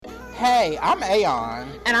Hey, I'm Aeon.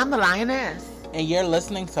 And I'm the Lioness. And you're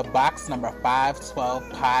listening to Box Number 512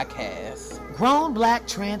 Podcast. Grown Black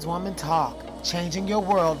Trans Woman Talk. Changing your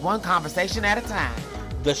world one conversation at a time.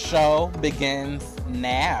 The show begins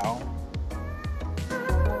now.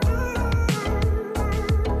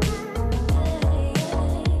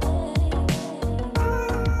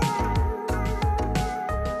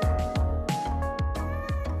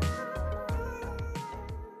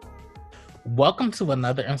 Welcome to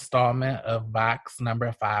another installment of Box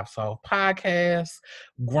Number 512 Podcast,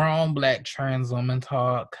 Grown Black Trans Woman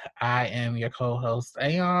Talk. I am your co-host,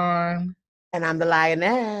 Aeon. And I'm the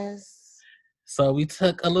Lioness. So we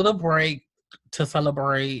took a little break to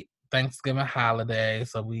celebrate Thanksgiving holiday.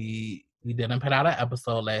 So we didn't put out an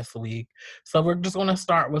episode last week. So we're just going to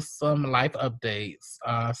start with some life updates.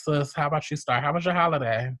 Sis, how about you start? How was your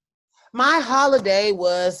holiday? My holiday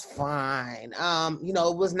was fine.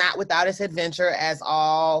 It was not without its adventure, as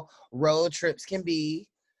all road trips can be.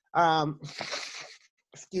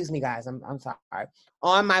 Excuse me, guys. I'm sorry.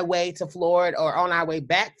 On my way to Florida, or on our way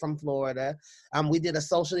back from Florida, we did a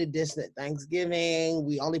socially distant Thanksgiving.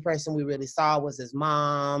 The only person we really saw was his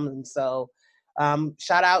mom, and so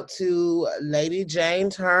shout out to Lady Jane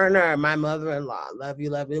Turner, my mother-in-law. Love you,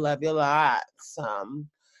 love you, love you lots.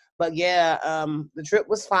 But yeah, the trip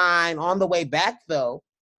was fine. On the way back, though,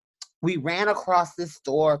 we ran across this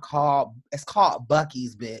store called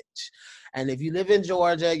Buc-ee's, bitch. And if you live in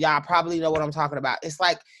Georgia, y'all probably know what I'm talking about. It's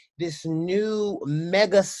like this new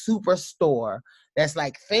mega superstore that's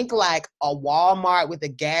like, think like a Walmart with a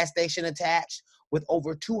gas station attached with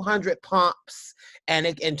over 200 pumps and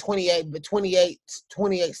 28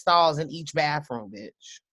 stalls in each bathroom,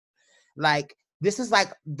 bitch. Like, this is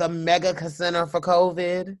like the mega center for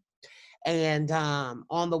COVID. And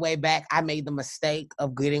on the way back, I made the mistake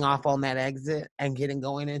of getting off on that exit and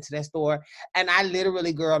going into that store. And I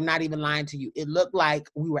literally, girl, I'm not even lying to you. It looked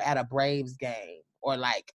like we were at a Braves game or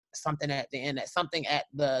like something at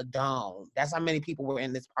the Dome. That's how many people were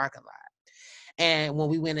in this parking lot. And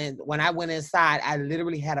when I went inside, I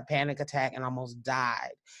literally had a panic attack and almost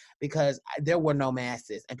died because there were no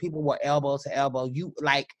masks and people were elbow to elbow.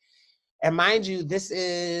 And mind you,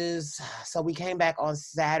 so we came back on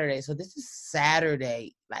Saturday. So this is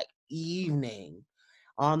Saturday, like evening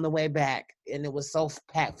on the way back. And it was so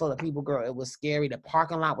packed full of people, girl. It was scary. The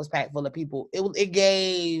parking lot was packed full of people.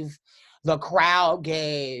 The crowd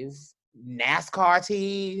gave NASCAR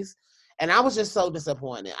tees. And I was just so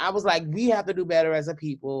disappointed. I was like, we have to do better as a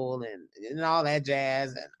people and all that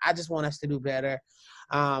jazz. And I just want us to do better.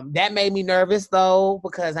 That made me nervous, though,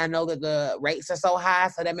 because I know that the rates are so high.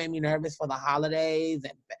 So that made me nervous for the holidays.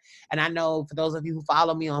 And I know for those of you who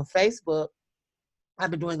follow me on Facebook,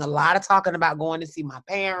 I've been doing a lot of talking about going to see my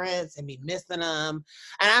parents and me missing them.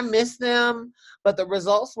 And I miss them. But the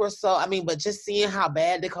results were but just seeing how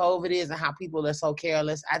bad the COVID is and how people are so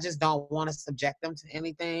careless, I just don't want to subject them to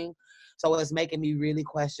anything. So it's making me really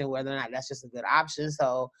question whether or not that's just a good option.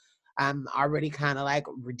 So I'm already kind of like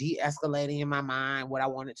de-escalating in my mind what I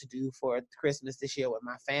wanted to do for Christmas this year with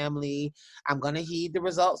my family. I'm going to heed the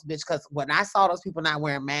results, bitch, because when I saw those people not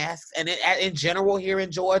wearing masks, and in general here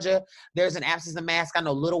in Georgia, there's an absence of masks. I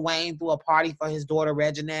know Lil Wayne threw a party for his daughter,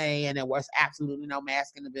 Reginae, and there was absolutely no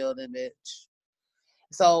mask in the building, bitch.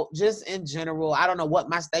 So just in general, I don't know what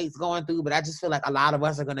my state's going through, but I just feel like a lot of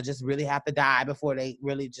us are going to just really have to die before they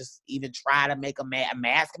really just even try to make a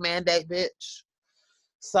mask mandate, bitch.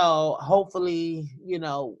 So hopefully,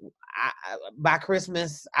 by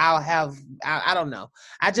Christmas, I don't know.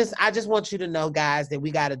 I just want you to know, guys, that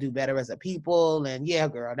we got to do better as a people. And yeah,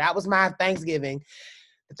 girl, that was my Thanksgiving.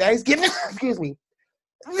 Excuse me.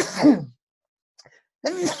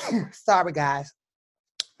 Sorry, guys.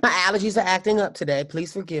 My allergies are acting up today.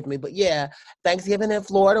 Please forgive me. But yeah, Thanksgiving in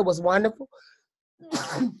Florida was wonderful.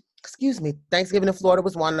 Excuse me. Thanksgiving in Florida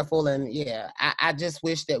was wonderful. And yeah, I just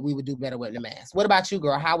wish that we would do better with the mask. What about you,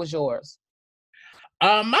 girl? How was yours?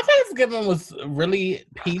 My Thanksgiving was really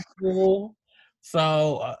peaceful.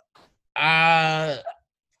 So I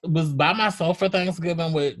was by myself for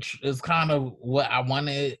Thanksgiving, which is kind of what I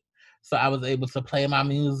wanted. So I was able to play my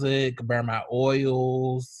music, burn my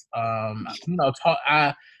oils,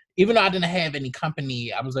 talk. Even though I didn't have any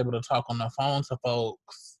company, I was able to talk on the phone to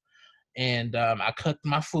folks. And I cooked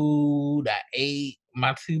my food. I ate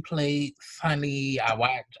my 2 plates, honey.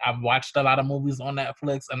 I've watched a lot of movies on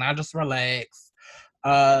Netflix, and I just relaxed.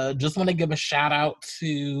 Just want to give a shout out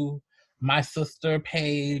to my sister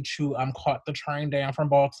Paige, who caught the train down from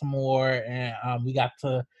Baltimore, and we got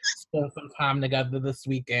to spend some time together this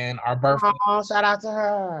weekend. Our birthday. Oh, shout out to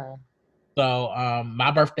her. So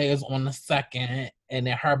my birthday is on the 2nd, and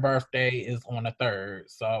then her birthday is on the 3rd.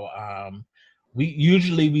 So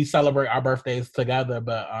we celebrate our birthdays together,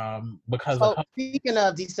 but because of So speaking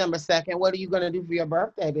of December 2nd, what are you gonna do for your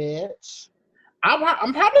birthday, bitch? I'm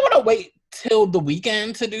probably gonna wait till the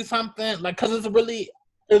weekend to do something, like, cause we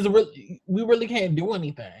really can't do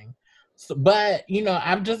anything. So, but you know,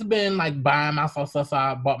 I've just been like buying myself stuff. So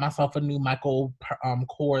I bought myself a new Michael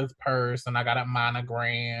Kors purse, and I got it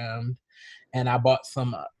monogrammed, and I bought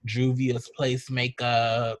some Juvia's Place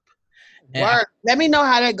makeup. And Work. Let me know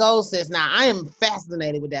how that goes, sis. Now I am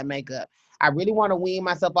fascinated with that makeup. I really want to wean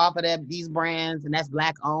myself off of these brands, and that's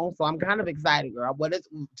black owned. So I'm kind of excited, girl.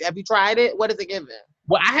 Have you tried it? What is it giving?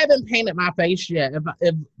 well, I haven't painted my face yet.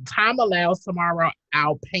 If time allows, tomorrow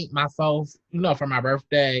I'll paint myself, you know, for my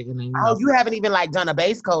birthday, and then Oh, you haven't even like done a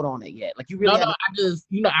base coat on it yet. Like you really no, haven't. I just,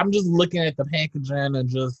 you know, I'm just looking at the packaging and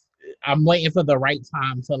just I'm waiting for the right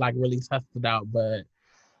time to like really test it out. But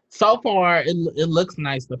so far, it looks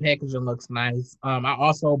nice. The packaging looks nice. I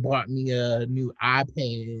also bought me a new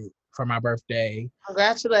iPad for my birthday.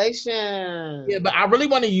 Congratulations. Yeah, but I really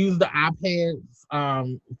want to use the iPads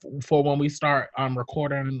for when we start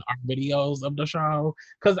recording our videos of the show.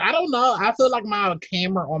 Cause I don't know, I feel like my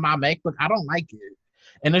camera on my MacBook, I don't like it,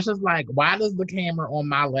 and it's just like, why does the camera on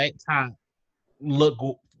my laptop look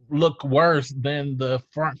look worse than the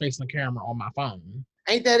front facing camera on my phone?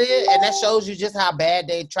 Ain't that it? And that shows you just how bad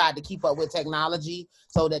they tried to keep up with technology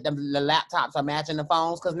so that the laptops are matching the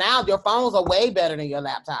phones. Because now your phones are way better than your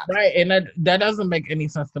laptops. Right, and that doesn't make any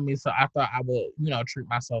sense to me. So I thought I would, you know, treat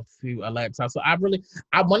myself to a laptop. So I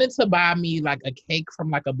wanted to buy me like a cake from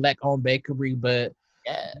like a black owned bakery, but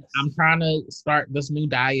yes, I'm trying to start this new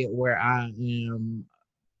diet where I am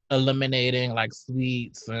eliminating like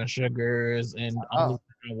sweets and sugars and only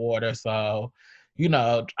drinking water. So, you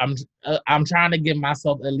know, I'm trying to give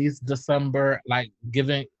myself at least December, like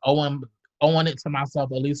owing it to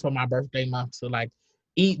myself at least for my birthday month to like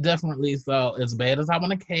eat differently. So as bad as I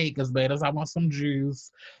want a cake, as bad as I want some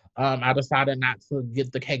juice, I decided not to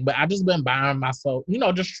get the cake. But I just been buying myself, you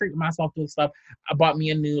know, just treating myself to stuff. I bought me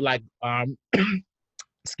a new like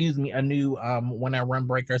excuse me, a new winter rim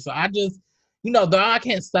breaker. So I just, you know, though I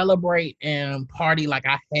can't celebrate and party like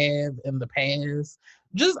I have in the past,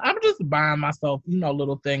 I'm just buying myself, you know,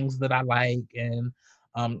 little things that I like and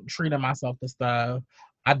treating myself to stuff.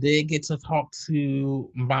 I did get to talk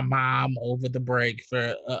to my mom over the break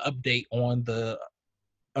for an update on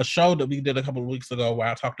a show that we did a couple of weeks ago where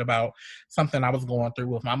I talked about something I was going through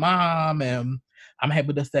with my mom, and I'm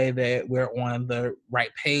happy to say that we're on the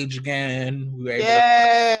right page again. We were able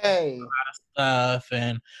to do a lot of stuff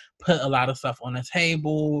and put a lot of stuff on the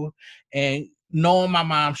table. And knowing my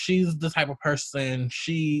mom, she's the type of person,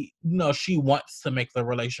 she, you know, she wants to make the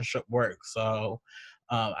relationship work. So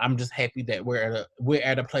I'm just happy that we're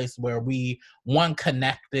at a place where we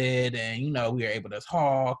connected, and you know, we are able to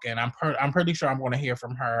talk. And I'm pretty sure I'm going to hear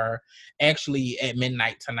from her actually at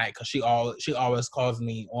midnight tonight, because she always calls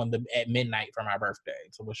me at midnight for my birthday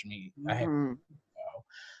to wish me a happy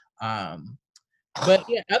birthday. But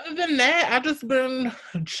yeah, other than that, I just been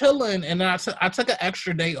chilling, and I took an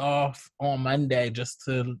extra day off on Monday just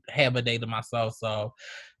to have a day to myself. So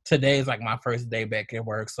today's like my first day back at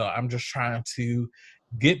work. So I'm just trying to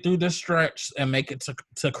get through this stretch and make it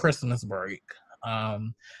to Christmas break.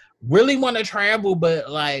 Really want to travel,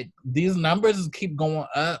 but like these numbers keep going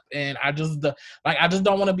up, and I just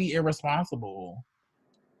don't want to be irresponsible.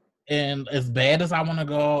 And as bad as I want to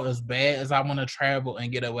go, as bad as I want to travel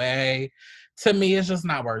and get away, to me, it's just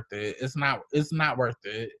not worth it. It's not worth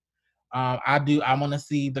it. I want to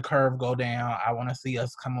see the curve go down. I want to see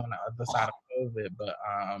us come on the other side of COVID, but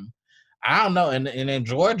I don't know. And in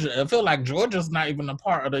Georgia, I feel like Georgia's not even a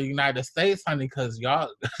part of the United States, honey, because y'all,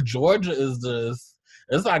 Georgia is just,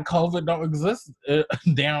 it's like COVID don't exist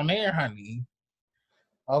down there, honey.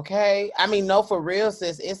 Okay. I mean, no, for real,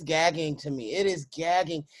 sis, it's gagging to me. It is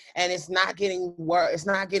gagging, and it's not getting worse. It's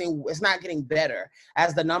not getting better.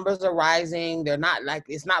 As the numbers are rising,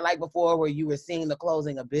 it's not like before where you were seeing the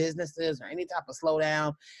closing of businesses or any type of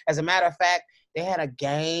slowdown. As a matter of fact, they had a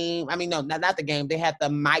game. I mean, no, not the game. They had the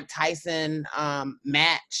Mike Tyson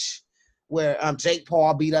match where Jake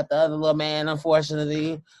Paul beat up the other little man,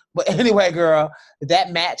 unfortunately. But anyway, girl,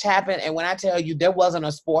 that match happened. And when I tell you, there wasn't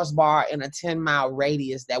a sports bar in a 10-mile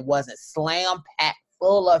radius that wasn't slam packed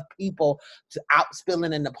full of people out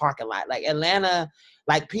spilling in the parking lot. Like Atlanta,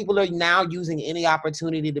 like people are now using any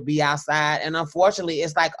opportunity to be outside. And unfortunately,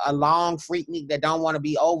 it's like a long freak week that don't want to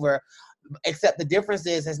be over. Except the difference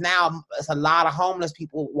is now it's a lot of homeless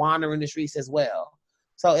people wandering the streets as well.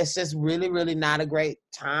 So it's just really, really not a great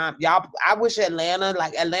time. Y'all, I wish Atlanta,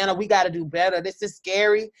 we got to do better. This is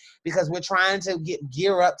scary because we're trying to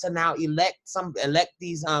gear up to now elect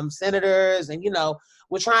these senators, and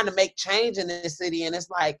we're trying to make change in this city. And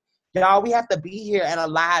it's like, y'all, we have to be here and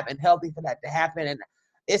alive and healthy for that to happen. And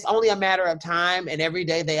it's only a matter of time. And every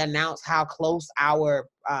day they announce how close our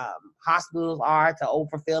hospitals are to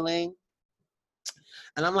overfilling.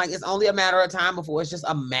 And I'm like, it's only a matter of time before it's just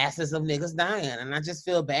a masses of niggas dying. And I just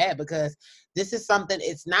feel bad because this is something,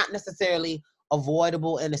 it's not necessarily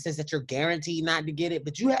avoidable in the sense that you're guaranteed not to get it.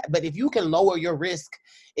 But if you can lower your risk,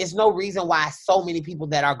 it's no reason why so many people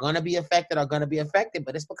that are going to be affected are going to be affected.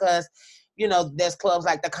 But it's because, there's clubs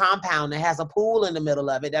like the Compound that has a pool in the middle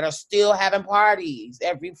of it that are still having parties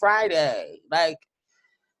every Friday. Like,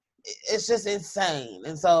 it's just insane.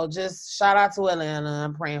 And so just shout out to Atlanta.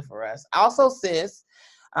 I'm praying for us. Also, sis,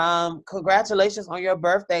 congratulations on your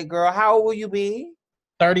birthday, girl. How old will you be?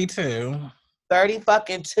 32. 30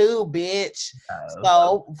 fucking 2, bitch.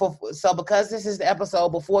 So because this is the episode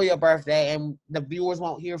before your birthday and the viewers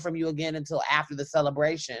won't hear from you again until after the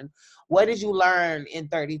celebration, what did you learn in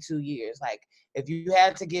 32 years? Like, if you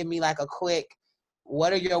had to give me like a quick,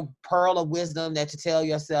 what are your pearl of wisdom that you tell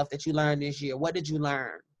yourself that you learned this year? What did you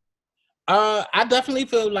learn? I definitely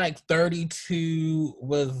feel like 32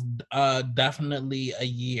 was definitely a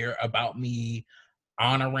year about me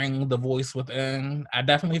honoring the voice within. I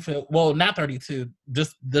definitely feel, well, not 32,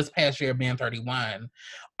 just this past year being 31,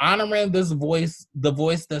 honoring this voice, the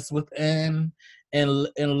voice that's within, and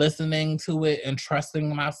listening to it and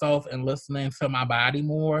trusting myself and listening to my body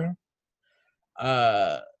more.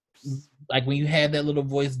 Like when you had that little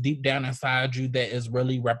voice deep down inside you that is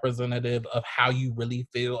really representative of how you really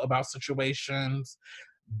feel about situations,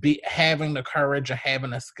 having the courage and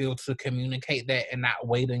having the skill to communicate that and not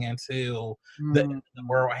waiting until the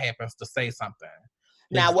world happens to say something.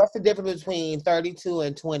 Now, what's the difference between 32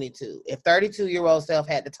 and 22? If 32-year-old self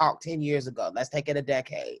had to talk 10 years ago, let's take it a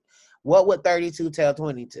decade, what would 32 tell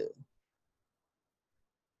 22?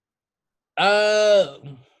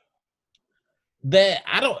 That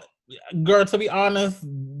I don't, girl, to be honest,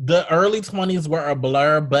 the early 20s were a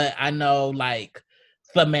blur, but I know like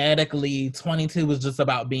thematically 22 was just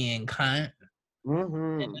about being cunt.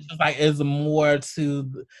 And it's just like, it's more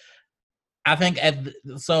to, I think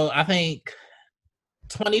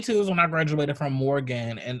 22 is when I graduated from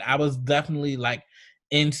Morgan, and I was definitely like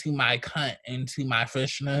into my cunt, into my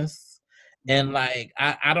fishness. And like,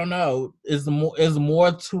 I don't know, it's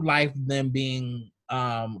more to life than being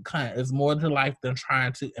cunt. It's more to life than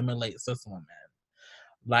trying to emulate cis women.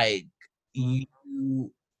 Like, you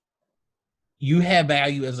have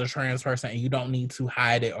value as a trans person, and you don't need to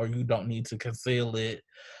hide it or you don't need to conceal it.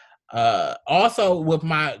 Also with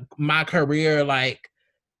my career, like,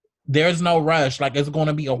 there's no rush. Like, it's going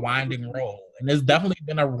to be a winding road, and it's definitely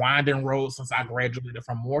been a winding road since I graduated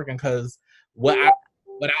from Morgan. Because what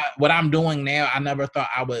I'm doing now, I never thought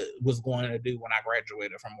I was going to do when I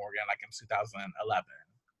graduated from Morgan, like in 2011.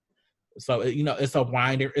 So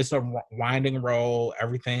it's a winding road.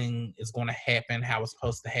 Everything is going to happen how it's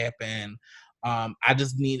supposed to happen. I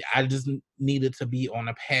just needed to be on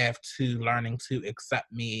a path to learning to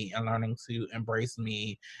accept me and learning to embrace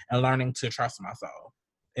me and learning to trust myself.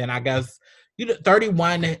 And I guess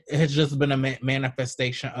 31 has just been a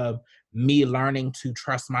manifestation of me learning to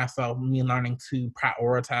trust myself, me learning to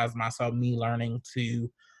prioritize myself, me learning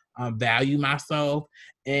to value myself,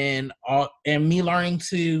 and me learning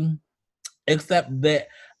to accept that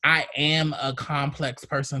I am a complex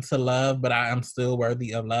person to love, but I am still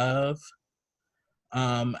worthy of love.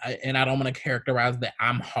 And I don't want to characterize that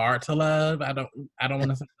I'm hard to love. I don't want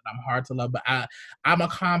to say that I'm hard to love, but I'm a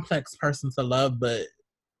complex person to love, but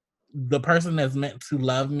the person that's meant to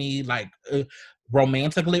love me, like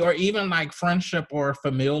romantically or even like friendship or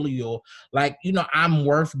familial, like, I'm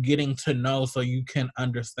worth getting to know so you can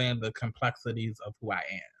understand the complexities of who I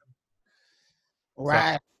am.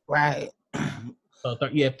 Right. So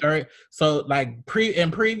like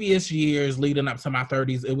in previous years leading up to my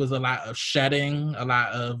 30s, it was a lot of shedding, a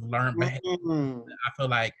lot of learned behavior. I feel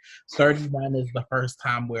like 31 is the first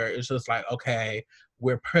time where it's just like, okay,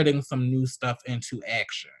 we're putting some new stuff into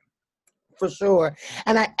action. For sure.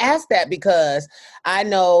 And I asked that because I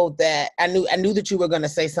know that I knew that you were going to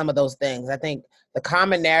say some of those things. I think the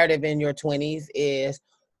common narrative in your 20s is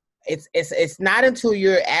it's not until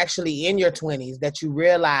you're actually in your 20s that you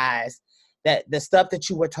realize that the stuff that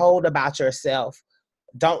you were told about yourself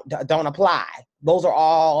don't apply. Those are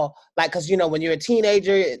all like, because you know when you're a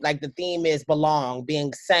teenager, like the theme is belong,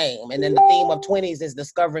 being same, and then the theme of 20s is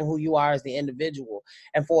discovering who you are as the individual.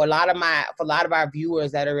 And for a lot of our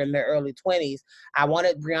viewers that are in their early 20s, I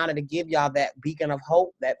wanted Brianna to give y'all that beacon of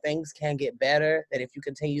hope that things can get better, that if you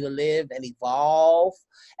continue to live and evolve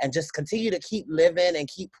and just continue to keep living and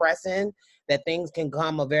keep pressing, that things can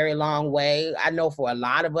come a very long way. I know for a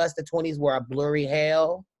lot of us, the 20s were a blurry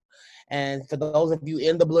hell. And for those of you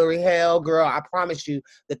in the blurry hell, girl, I promise you,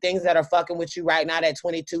 the things that are fucking with you right now at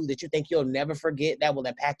 22 that you think you'll never forget, that will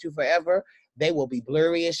impact you forever, they will be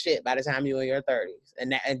blurry as shit by the time you're in your 30s.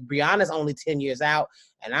 And Brianna's only 10 years out,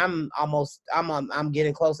 and I'm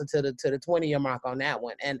getting closer to the 20-year mark on that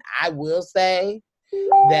one. And I will say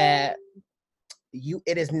that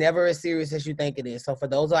it is never as serious as you think it is. So for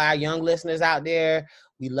those of our young listeners out there,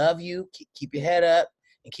 we love you. Keep your head up.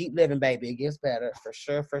 And keep living, baby. It gets better. For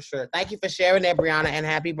sure, for sure. Thank you for sharing that, Brianna, and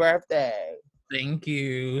happy birthday. Thank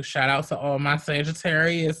you. Shout out to all my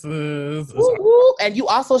Sagittariuses. Woo-hoo. And you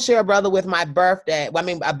also share a brother with my birthday. Well, I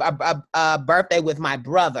mean, a birthday with my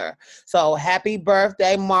brother. So happy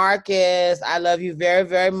birthday, Marcus. I love you very,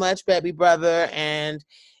 very much, baby brother. And,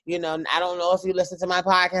 you know, I don't know if you listen to my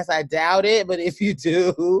podcast. I doubt it. But if you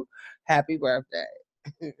do, happy birthday.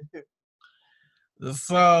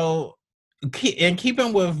 So... in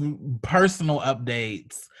keeping with personal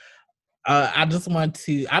updates, I just want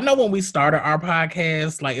to, I know when we started our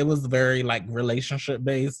podcast, like it was very like relationship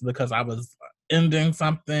based because I was ending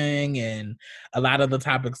something and a lot of the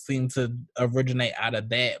topics seemed to originate out of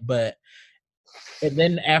that. But and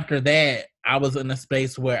then after that, I was in a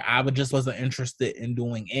space where I just wasn't interested in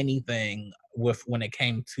doing anything with when it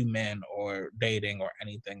came to men or dating or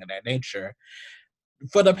anything of that nature.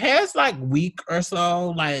 For the past like week or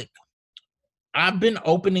so, like I've been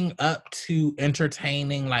opening up to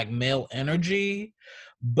entertaining like male energy,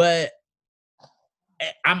 but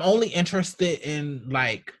I'm only interested in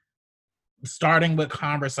like starting with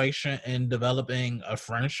conversation and developing a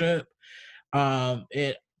friendship.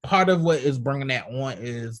 It part of what is bringing that on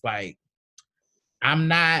is like I'm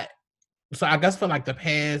not. So I guess for like the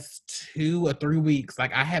past 2 or 3 weeks,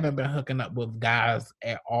 like I haven't been hooking up with guys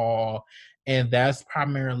at all, and that's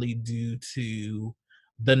primarily due to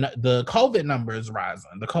the COVID numbers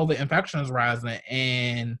rising, the COVID infections rising,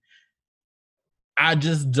 and I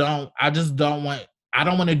don't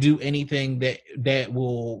want to do anything that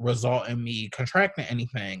will result in me contracting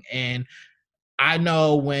anything. And I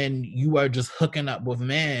know when you are just hooking up with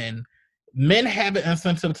men have an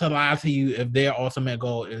incentive to lie to you if their ultimate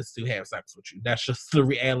goal is to have sex with you. That's just the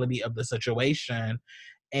reality of the situation.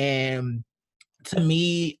 And to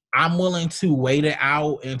me, I'm willing to wait it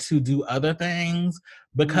out and to do other things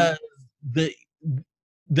because the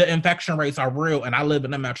infection rates are real, and I live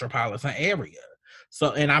in a metropolitan area.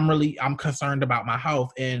 So, and I'm concerned about my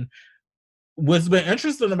health. And what's been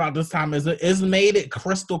interesting about this time is it's made it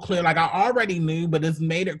crystal clear. Like I already knew, but it's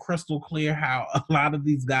made it crystal clear how a lot of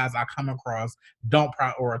these guys I come across don't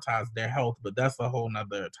prioritize their health. But that's a whole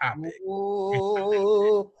nother topic.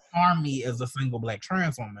 Harm me as a single Black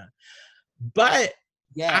trans woman. But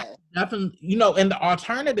yeah, nothing, you know, in the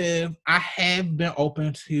alternative, I have been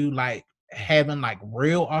open to like having like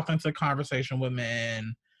real authentic conversation with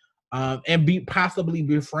men, and possibly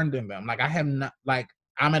befriending them. Like I have not, like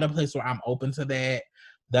I'm at a place where I'm open to that.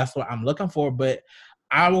 That's what I'm looking for. But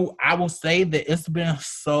I will say that it's been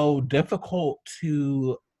so difficult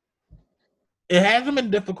it hasn't been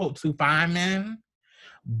difficult to find men,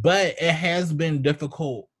 but it has been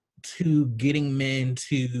difficult to getting men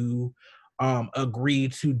to agree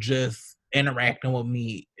to just interacting with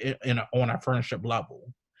me on a friendship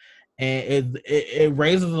level. And it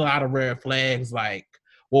raises a lot of red flags. Like,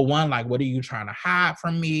 well, one, like, what are you trying to hide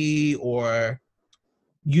from me? Or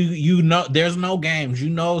you know, there's no games. You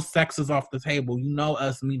know, sex is off the table. You know,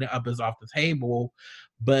 us meeting up is off the table.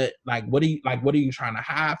 But like, what are you trying to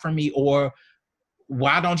hide from me? Or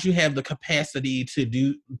why don't you have the capacity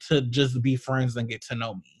to just be friends and get to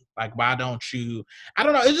know me? Like, why don't you? I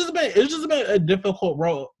don't know. It's just been a difficult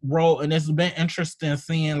role, and it's been interesting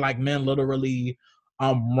seeing like men literally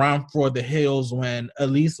run for the hills when, at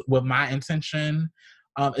least with my intention,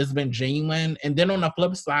 it's been genuine. And then on the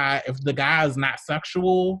flip side, if the guy is not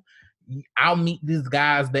sexual, I'll meet these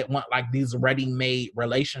guys that want like these ready-made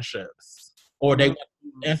relationships, or they want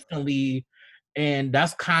instantly, and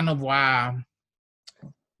that's kind of why.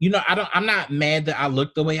 You know, I'm not mad that I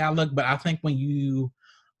look the way I look, but I think when you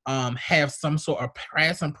have some sort of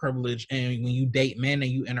passing privilege and when you date men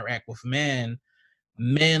and you interact with men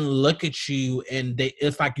look at you and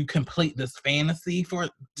it's like you complete this fantasy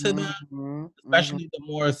to them, especially the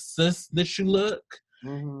more cis that you look.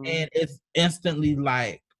 And it's instantly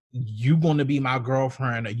like, you gonna be my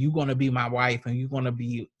girlfriend, or you gonna be my wife, and you gonna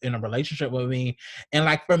be in a relationship with me. And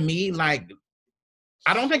like for me, like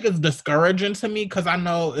I don't think it's discouraging to me, because I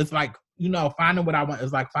know it's like, finding what I want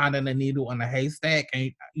is like finding a needle in a haystack,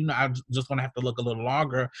 and I just gonna have to look a little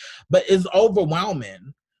longer. But it's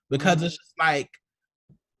overwhelming, because it's just like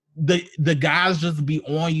the guys just be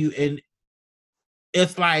on you, and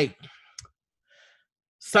it's like,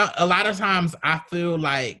 so a lot of times I feel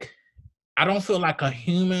like I don't feel like a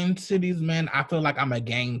human to these men. I feel like I'm a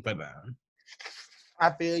game for them.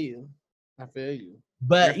 I feel you.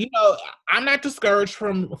 But I'm not discouraged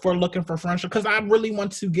for looking for friendship, because I really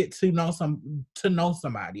want to get to know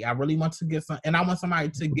somebody. I really want to get and I want somebody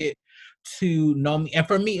to get to know me. And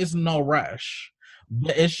for me, it's no rush.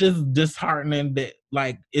 But it's just disheartening that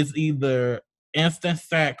like it's either instant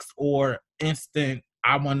sex or instant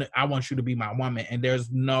I want you to be my woman, and there's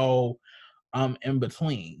no in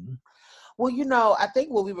between. Well, I think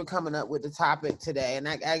what we were coming up with the topic today, and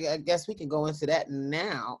I guess we can go into that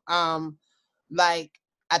now. Like,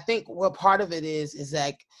 I think what part of it is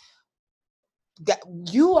like,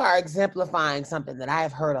 you are exemplifying something that I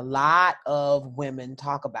have heard a lot of women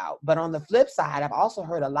talk about. But on the flip side, I've also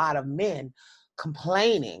heard a lot of men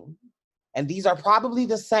complaining, and these are probably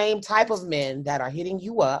the same type of men that are hitting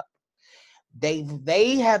you up.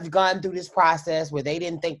 They have gone through this process where they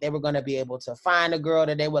didn't think they were going to be able to find a girl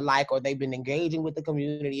that they would like, or they've been engaging with the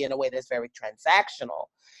community in a way that's very transactional.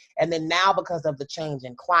 And then now, because of the change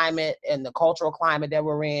in climate and the cultural climate that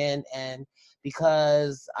we're in, and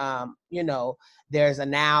because there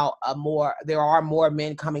are more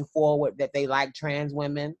men coming forward that they like trans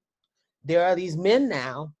women. There are these men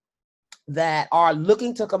now that are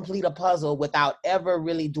looking to complete a puzzle without ever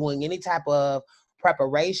really doing any type of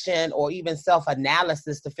preparation or even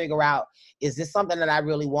self-analysis to figure out, is this something that I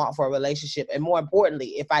really want for a relationship? And more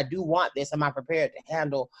importantly, if I do want this, am I prepared to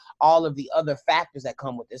handle all of the other factors that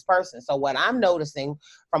come with this person? So what I'm noticing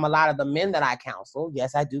from a lot of the men that I counsel,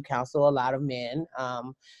 yes, I do counsel a lot of men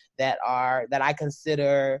that I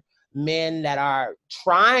consider men that are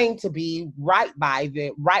trying to be right by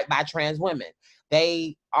trans women.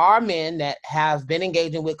 They are men that have been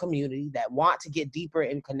engaging with community, that want to get deeper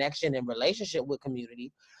in connection and relationship with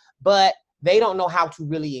community, but they don't know how to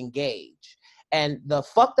really engage. And the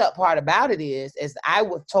fucked up part about it is I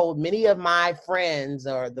was told many of my friends,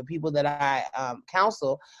 or the people that I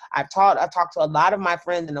counsel, I've talked to a lot of my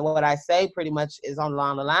friends, and what I say pretty much is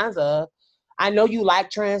along the lines of, I know you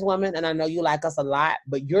like trans women, and I know you like us a lot,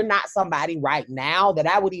 but you're not somebody right now that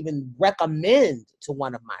I would even recommend to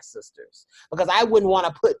one of my sisters, because I wouldn't want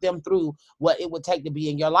to put them through what it would take to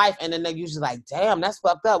be in your life. And then they're usually like, damn, that's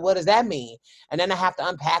fucked up. What does that mean? And then I have to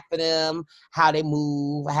unpack for them how they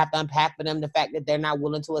move. I have to unpack for them the fact that they're not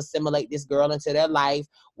willing to assimilate this girl into their life.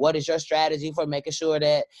 What is your strategy for making sure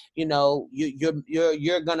that,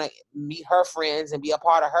 you're going to meet her friends and be a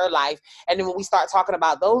part of her life? And then when we start talking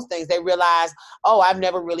about those things, they realize, oh, I've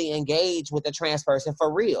never really engaged with a trans person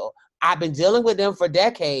for real. I've been dealing with them for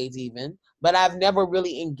decades even, but I've never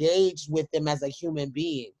really engaged with them as a human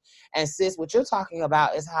being. And sis, what you're talking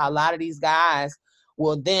about is how a lot of these guys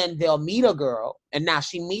they'll meet a girl, and now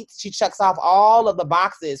she checks off all of the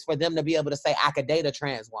boxes for them to be able to say, I could date a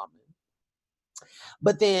trans woman.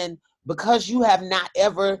 But then, because you have not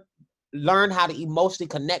ever learned how to emotionally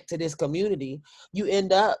connect to this community, you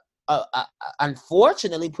end up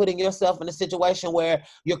unfortunately putting yourself in a situation where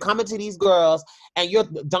you're coming to these girls and you're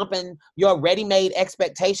dumping your ready-made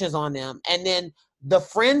expectations on them. And then the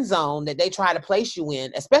friend zone that they try to place you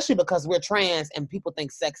in, especially because we're trans and people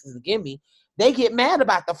think sex is a gimme, they get mad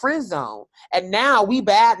about the friend zone. And now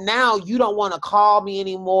now you don't want to call me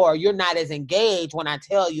anymore. You're not as engaged when I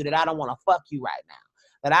tell you that I don't want to fuck you right now,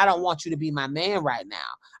 that I don't want you to be my man right now.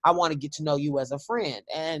 I want to get to know you as a friend.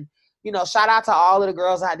 And shout out to all of the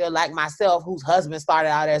girls out there like myself whose husband started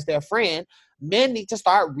out as their friend. Men need to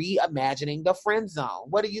start reimagining the friend zone.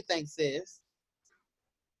 What do you think, sis?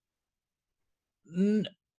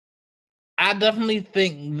 I definitely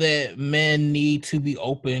think that men need to be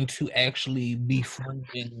open to actually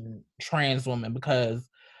befriending trans women, because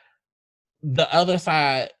the other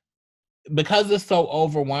side, because it's so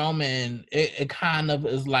overwhelming, it kind of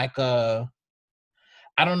is like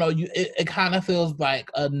I don't know, it kind of feels like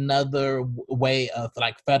another way of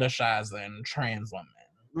like fetishizing trans women.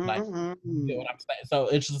 Like, you know what I'm saying? So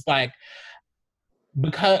it's just like,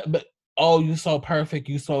 oh, you so perfect,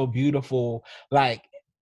 you so beautiful. Like,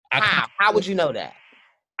 How would you know that?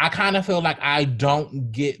 I kind of feel like I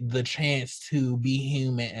don't get the chance to be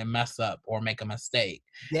human and mess up or make a mistake.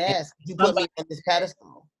 Yes, you put me on this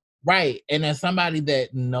pedestal. Right. And as somebody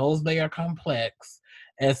that knows they are complex,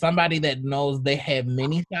 as somebody that knows they have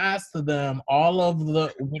many sides to them, all of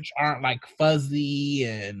the which aren't like fuzzy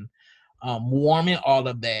and warm and all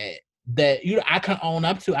of that, that I can own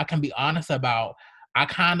up to, I can be honest about. I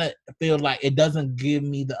kind of feel like it doesn't give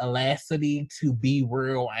me the elasticity to be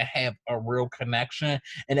real and have a real connection,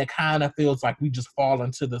 and it kind of feels like we just fall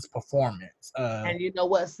into this performance. And you know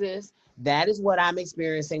what, sis? That is what I'm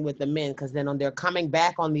experiencing with the men, because then they're coming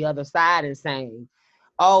back on the other side and saying,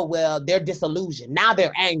 oh, well, they're disillusioned. Now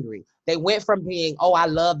they're angry. They went from being, oh, I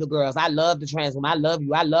love the girls, I love the trans women, I love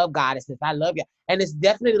you, I love goddesses, I love you. And it's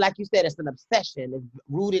definitely, like you said, it's an obsession. It's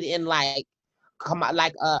rooted in like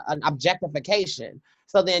an objectification.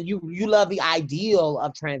 So then you love the ideal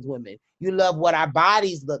of trans women. You love what our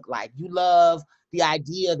bodies look like. You love the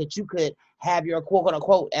idea that you could have your quote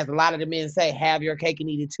unquote, as a lot of the men say, have your cake and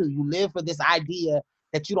eat it too. You live for this idea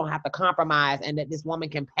that you don't have to compromise and that this woman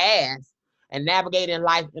can pass and navigate in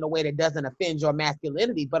life in a way that doesn't offend your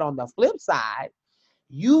masculinity. But on the flip side,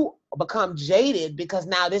 you become jaded because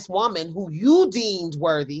now this woman who you deemed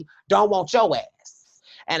worthy don't want your ass.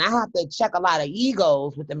 And I have to check a lot of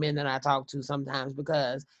egos with the men that I talk to sometimes,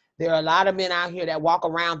 because there are a lot of men out here that walk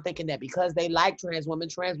around thinking that because they like trans women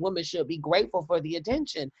should be grateful for the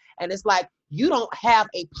attention. And it's like, you don't have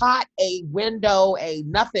a pot, a window, a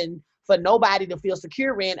nothing for nobody to feel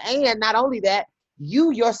secure in. And not only that,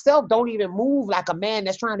 you yourself don't even move like a man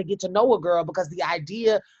that's trying to get to know a girl, because the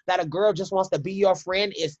idea that a girl just wants to be your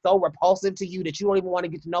friend is so repulsive to you that you don't even want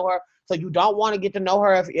to get to know her. So you don't want to get to know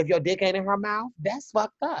her if your dick ain't in her mouth. That's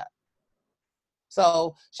fucked up.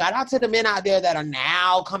 So shout out to the men out there that are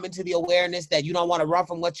now coming to the awareness that you don't want to run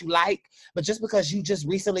from what you like. But just because you just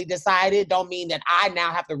recently decided don't mean that I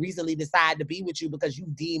now have to recently decide to be with you because you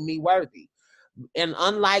deem me worthy. And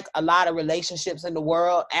unlike a lot of relationships in the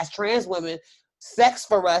world, as trans women, sex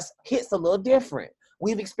for us hits a little different.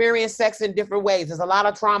 We've experienced sex in different ways. There's a lot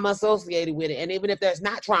of trauma associated with it. And even if there's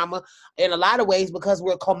not trauma, in a lot of ways, because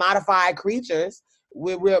we're commodified creatures,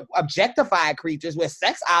 we're objectified creatures, we're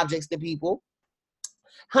sex objects to people.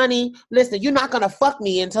 Honey, listen, you're not going to fuck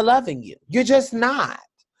me into loving you. You're just not.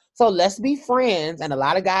 So let's be friends. And a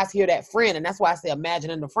lot of guys hear that friend. And that's why I say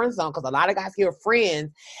imagine in the friend zone, because a lot of guys hear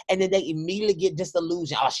friends and then they immediately get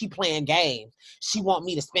disillusioned. Oh, she playing games. She want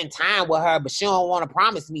me to spend time with her, but she don't want to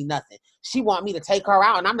promise me nothing. She want me to take her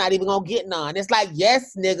out and I'm not even going to get none. It's like,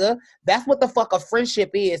 yes, nigga, that's what the fuck a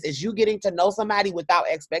friendship is you getting to know somebody without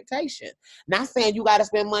expectation. Not saying you got to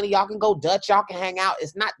spend money. Y'all can go Dutch. Y'all can hang out.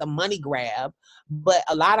 It's not the money grab. But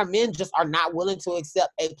a lot of men just are not willing to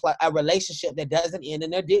accept a relationship that doesn't end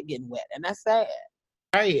in their dick getting wet. And that's sad.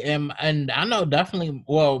 Right. And I know definitely,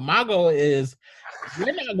 well, my goal is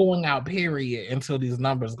we're not going out, period, until these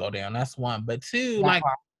numbers go down. That's one. But two, like,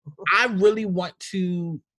 I really want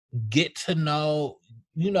to get to know,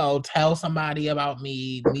 tell somebody about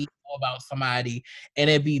me know about somebody, and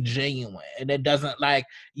it be genuine. And it doesn't like,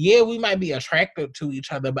 yeah, we might be attracted to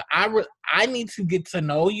each other, but I need to get to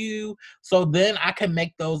know you so then I can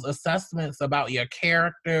make those assessments about your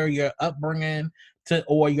character, your upbringing,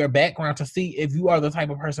 or your background to see if you are the type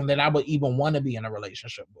of person that I would even want to be in a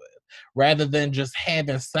relationship with, rather than just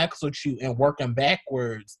having sex with you and working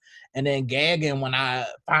backwards and then gagging when I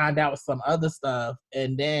find out some other stuff.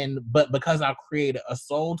 And then, but because I've created a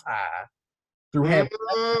soul tie through having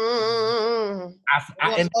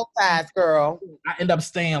soul ties, girl. I end up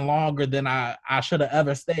staying longer than I should have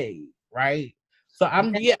ever stayed, right? So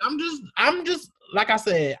I'm just like I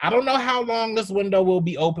said, I don't know how long this window will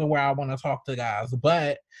be open where I want to talk to guys,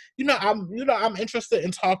 but I'm interested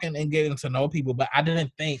in talking and getting to know people, but I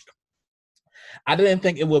didn't think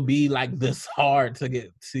it would be like this hard to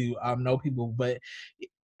get to know people. But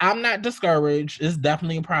I'm not discouraged. It's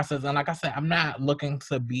definitely a process, and like I said, I'm not looking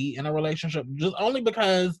to be in a relationship just only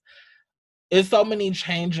because it's so many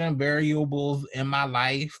changing variables in my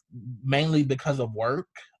life, mainly because of work.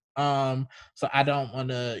 So I don't want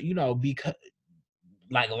to, be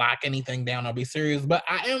like lock anything down or be serious, but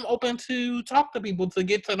I am open to talk to people, to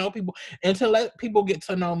get to know people, and to let people get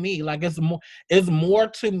to know me. Like it's more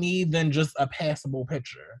to me than just a passable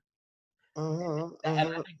picture.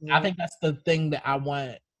 I think that's the thing that I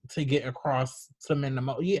want to get across to men the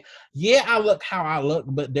most. Yeah, I look how I look,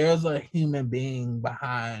 but there's a human being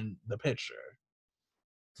behind the picture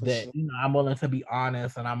that I'm willing to be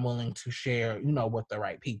honest, and I'm willing to share, with the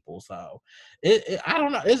right people. So I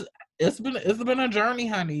don't know. It's been a journey,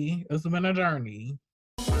 honey. It's been a journey.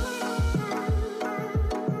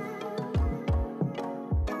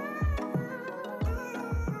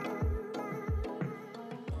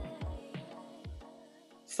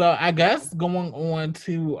 So I guess going on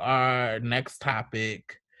to our next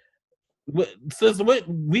topic, Sis,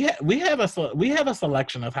 we have a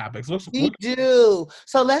selection of topics. We do.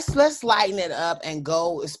 So let's lighten it up and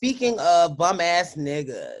go. Speaking of bum ass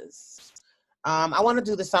niggas, I want to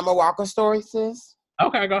do the Summer Walker story, sis.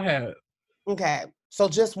 Okay, go ahead. Okay. So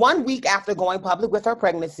just 1 week after going public with her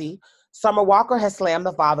pregnancy, Summer Walker has slammed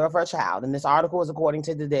the father of her child. And this article is according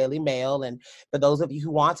to the Daily Mail. And for those of you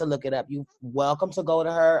who want to look it up, you're welcome to go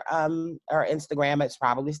to her Instagram. It's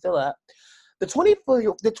probably still up. The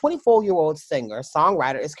 24-year-old singer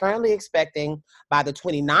songwriter is currently expecting by the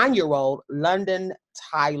 29-year-old London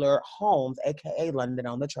Tyler Holmes, aka London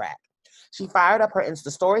on the Track. She fired up her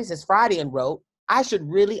Insta stories this Friday and wrote, "I should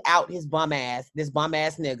really out this bum ass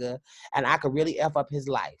nigga, and I could really F up his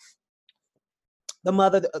life." The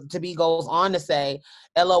mother to be goes on to say,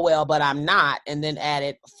 "LOL, but I'm not," and then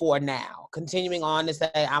added, "for now." Continuing on to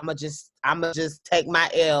say, I'ma just take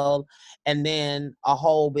my L," and then a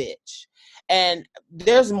whole bitch. And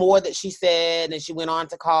there's more that she said, and she went on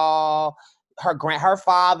to call her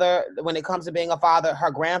father, when it comes to being a father,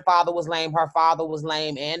 her grandfather was lame, her father was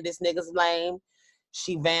lame, and this nigga's lame.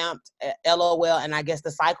 She vamped, LOL, and I guess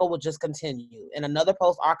the cycle will just continue. In another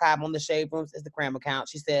post archived on the Shade Room's Instagram account,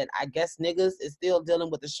 she said, "I guess niggas is still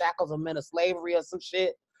dealing with the shackles of men of slavery or some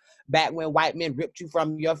shit. Back when white men ripped you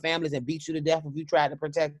from your families and beat you to death if you tried to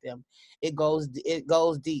protect them. It goes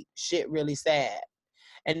deep. Shit really sad."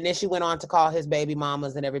 And then she went on to call his baby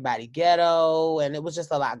mamas and everybody ghetto, and it was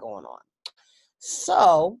just a lot going on.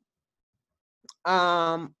 So,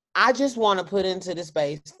 I just want to put into the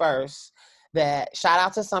space first that shout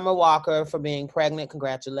out to Summer Walker for being pregnant.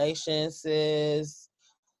 Congratulations, sis.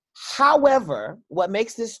 However, what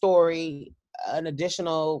makes this story an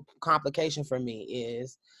additional complication for me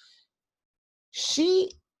is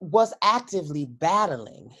she was actively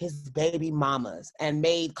battling his baby mamas and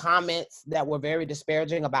made comments that were very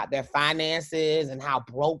disparaging about their finances and how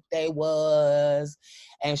broke they was.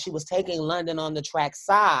 And she was taking London on the Track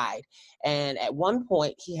side. And at one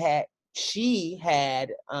point she had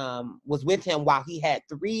was with him while he had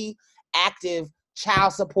 3 active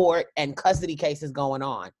child support and custody cases going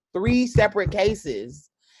on. 3 separate cases.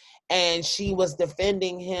 And she was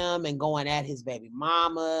defending him and going at his baby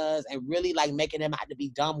mamas and really like making them out to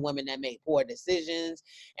be dumb women that made poor decisions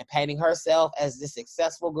and painting herself as this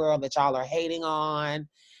successful girl that y'all are hating on.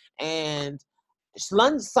 And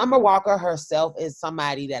Summer Walker herself is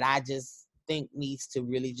somebody that I just think needs to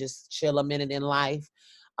really just chill a minute in life.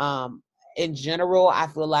 In general, I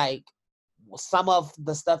feel like some of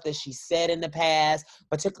the stuff that she said in the past,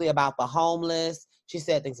 particularly about the homeless. She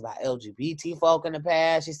said things about LGBT folk in the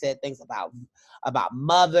past. She said things about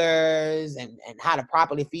mothers and how to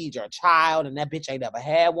properly feed your child, and that bitch ain't never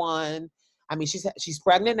had one. I mean, she's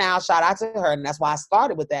pregnant now. Shout out to her, and that's why I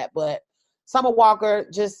started with that. But Summer Walker,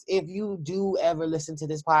 just if you do ever listen to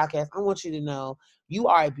this podcast, I want you to know you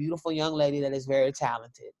are a beautiful young lady that is very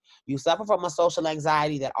talented. You suffer from a social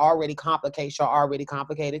anxiety that already complicates your already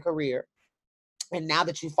complicated career. And now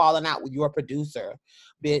that you've fallen out with your producer,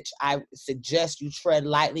 bitch, I suggest you tread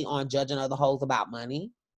lightly on judging other hoes about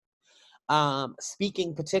money.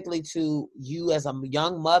 Speaking particularly to you as a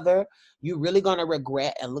young mother, you're really going to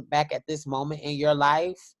regret and look back at this moment in your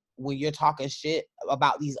life when you're talking shit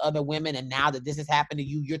about these other women, and now that this has happened to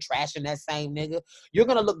you, you're trashing that same nigga. You're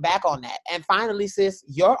going to look back on that. And finally, sis,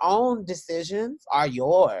 your own decisions are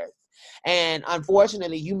yours. And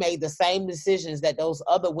unfortunately, you made the same decisions that those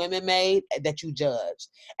other women made that you judged.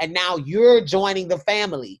 And now you're joining the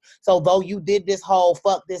family. So though you did this whole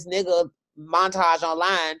fuck this nigga montage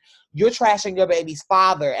online, you're trashing your baby's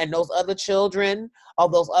father. And those other children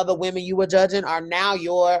of those other women you were judging are now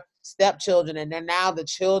your stepchildren. And they're now the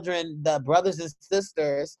children, the brothers and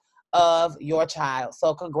sisters of your child.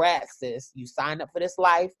 So congrats, sis. You signed up for this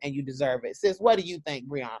life and you deserve it. Sis, what do you think,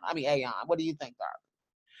 Brianna? I mean, Ayon, what do you think, darling?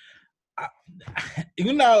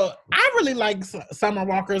 You know, I really like Summer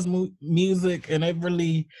Walker's music, and it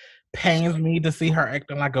really pains me to see her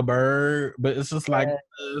acting like a bird. But it's just like,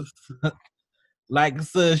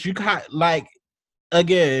 sis, you got like,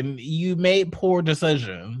 again, you made poor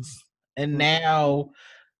decisions, and now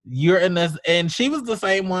you're in this. And she was the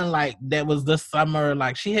same one, like that was this summer.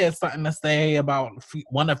 Like she had something to say about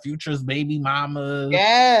one of Future's baby mamas.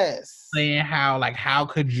 Yes, saying how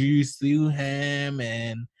could you sue him,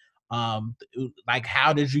 and like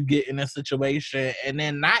how did you get in this situation? And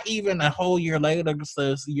then not even a whole year later,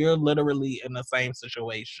 says you're literally in the same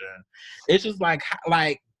situation. It's just like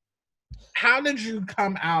how did you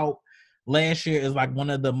come out last year as like one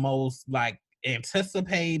of the most like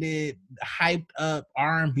anticipated, hyped up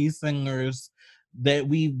R&B singers that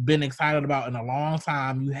we've been excited about in a long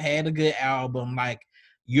time? You had a good album, like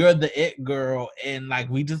you're the it girl, and like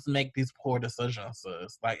we just make these poor decisions,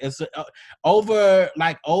 sis. Like it's over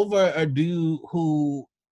a dude who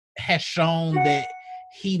has shown that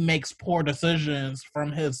he makes poor decisions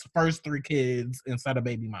from his first 3 kids instead of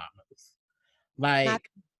baby mamas. Like,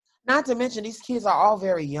 not to mention these kids are all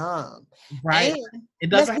very young, right? and It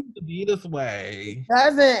doesn't have to be this way.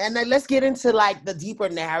 Doesn't. And then let's get into like the deeper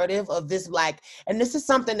narrative of this, like, and this is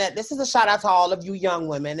something that this is a shout out to all of you young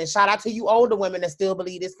women, and shout out to you older women that still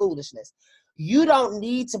believe this foolishness. You don't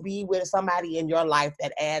need to be with somebody in your life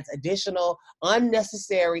that adds additional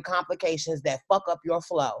unnecessary complications that fuck up your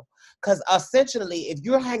flow. Because essentially, if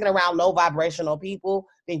you're hanging around low vibrational people,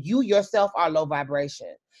 then you yourself are low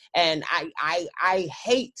vibration. And I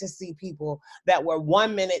hate to see people that were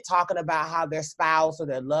 1 minute talking about how their spouse or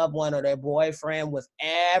their loved one or their boyfriend was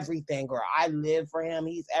everything, girl. I live for him.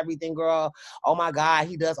 He's everything, girl. Oh my God,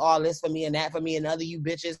 he does all this for me and that for me. And other you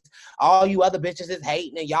bitches, all you other bitches is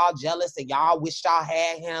hating and y'all jealous and y'all wish y'all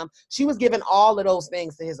had him. She was giving all of those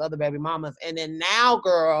things to his other baby mamas. And then now,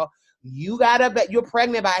 girl, you're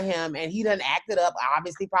pregnant by him and he done acted up,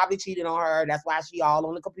 obviously probably cheated on her. That's why she all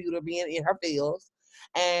on the computer being in her feels.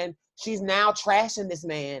 And she's now trashing this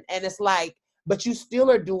man. And it's like, but you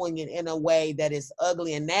still are doing it in a way that is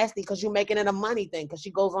ugly and nasty because you're making it a money thing. Because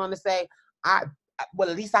she goes on to say, well,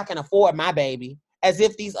 at least I can afford my baby. As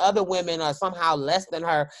if these other women are somehow less than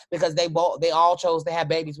her because they all chose to have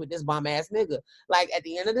babies with this bum ass nigga. Like at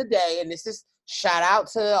the end of the day, and this is shout out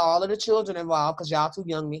to all of the children involved because y'all too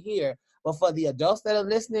young to hear. But for the adults that are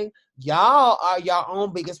listening, y'all are your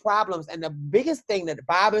own biggest problems. And the biggest thing that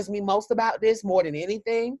bothers me most about this, more than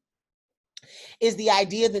anything, is the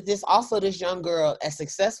idea that this young girl, as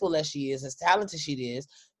successful as she is, as talented she is,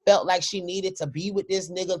 felt like she needed to be with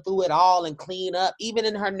this nigga through it all and clean up. Even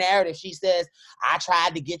in her narrative, she says, I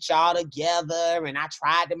tried to get y'all together and I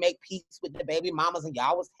tried to make peace with the baby mamas and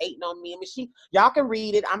y'all was hating on me. I mean, y'all can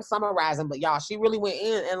read it. I'm summarizing, but y'all, she really went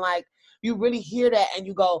in and like, you really hear that and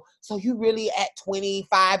you go, so you really at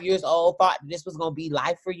 25 years old thought this was going to be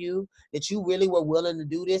life for you, that you really were willing to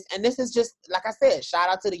do this. And this is just, like I said, shout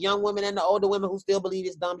out to the young women and the older women who still believe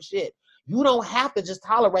this dumb shit. You don't have to just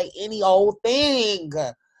tolerate any old thing.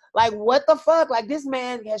 Like, what the fuck? Like, this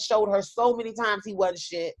man has showed her so many times he wasn't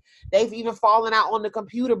shit. They've even fallen out on the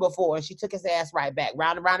computer before, and she took his ass right back.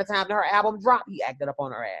 Round around the time that her album dropped, he acted up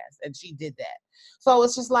on her ass, and she did that. So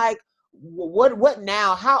it's just like, what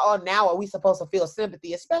now? How now are we supposed to feel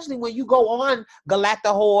sympathy, especially when you go on Galacta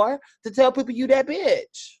Whore to tell people you that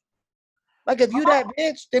bitch? Like, if you that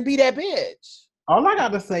bitch, then be that bitch. All I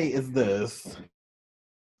gotta say is this.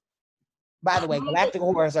 By the way, Galactic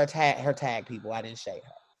Whores are her tag people. I didn't shade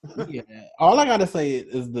her. Yeah. All I gotta say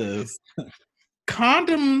is this.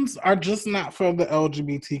 Condoms are just not for the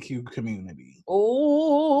LGBTQ community.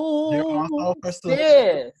 Oh, they're also for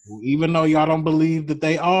sisters. Even though y'all don't believe that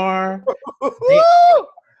they are,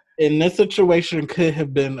 in this situation could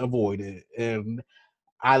have been avoided. And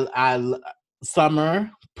I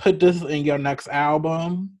Summer, put this in your next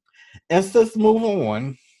album and just move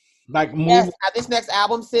on. Like, yes, this next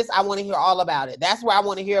album, sis, I want to hear all about it. That's where I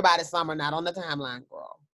want to hear about it, Summer, not on the timeline,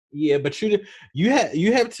 girl. Yeah, but you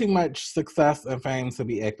have too much success and fame to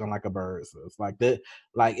be acting like a bird, sis. Like that,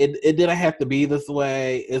 like it didn't have to be this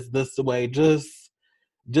way. It's this way. Just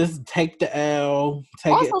take the L.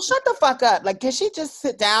 Shut the fuck up. Like, can she just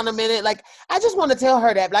sit down a minute? Like, I just want to tell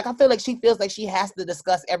her that. Like, I feel like she feels like she has to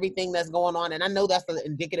discuss everything that's going on. And I know that's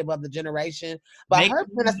indicative of the generation. But her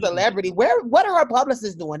being a celebrity, what are her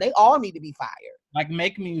publicists doing? They all need to be fired. Like,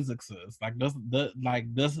 make music, sis. Like this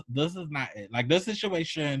is not it. Like, this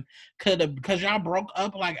situation could have, because y'all broke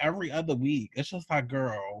up like every other week. It's just like,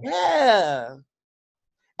 girl. Yeah.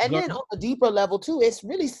 And then on a deeper level too, it's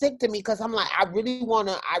really sick to me because I'm like, I really want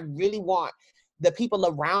the people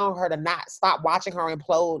around her to not stop watching her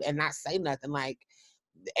implode and not say nothing. Like,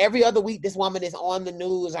 every other week, this woman is on the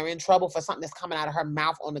news or in trouble for something that's coming out of her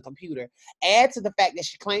mouth on the computer. Add to the fact that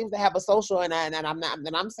she claims to have a social, and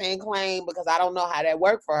I'm saying claim because I don't know how that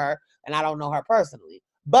worked for her, and I don't know her personally.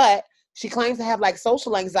 But she claims to have like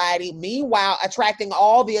social anxiety, meanwhile attracting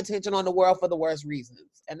all the attention on the world for the worst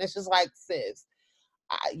reasons. And it's just like, sis,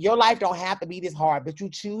 your life don't have to be this hard, but you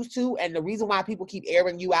choose to. And the reason why people keep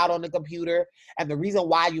airing you out on the computer, and the reason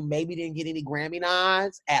why you maybe didn't get any Grammy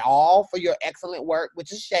nods at all for your excellent work,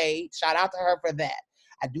 which is shade. Shout out to her for that.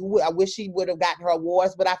 I wish she would have gotten her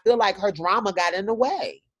awards, but I feel like her drama got in the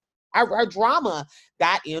way. Her drama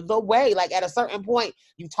got in the way. Like, at a certain point,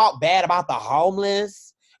 you talk bad about the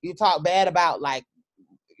homeless. You talk bad about like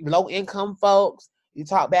low income folks. You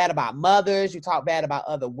talk bad about mothers. You talk bad about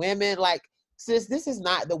other women. Like, sis, this is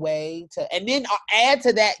not the way to. And then add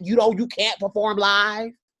to that, you can't perform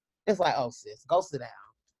live. It's like, oh, sis, go sit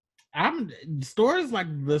down. Stories like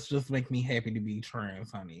this just make me happy to be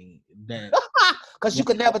trans, honey. That because you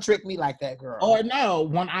could never trick me like that, girl. Or no,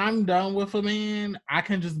 when I'm done with a man, I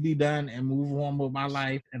can just be done and move on with my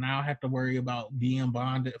life, and I don't have to worry about being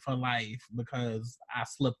bonded for life because I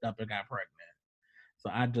slipped up and got pregnant. So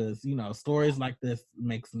I just, stories like this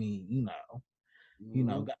makes me,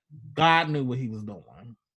 God knew what He was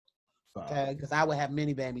doing. So. Okay, because I would have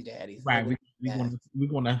many baby daddies. Right, we're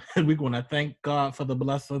gonna thank God for the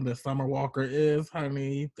blessing that Summer Walker is,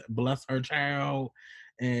 honey. Bless her child,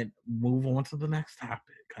 and move on to the next topic,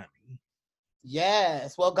 honey.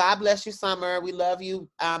 Yes. Well, God bless you, Summer. We love you.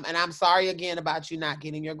 And I'm sorry again about you not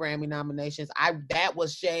getting your Grammy nominations. That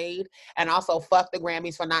was shade. And also fuck the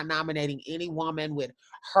Grammys for not nominating any woman with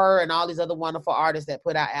her and all these other wonderful artists that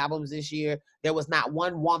put out albums this year. There was not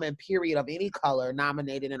one woman, period, of any color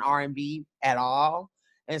nominated in R&B at all.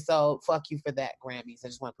 And so fuck you for that, Grammys. I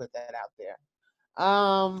just want to put that out there.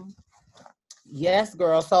 Yes,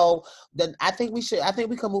 girl. So then I think we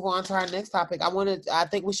can move on to our next topic. I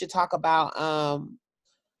think we should talk about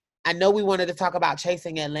I know we wanted to talk about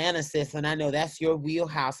Chasing Atlanta, sis, and I know that's your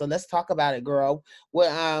wheelhouse. So let's talk about it, girl.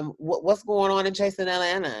 What's going on in Chasing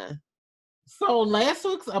Atlanta? So last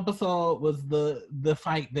week's episode was the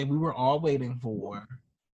fight that we were all waiting for.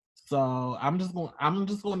 So I'm just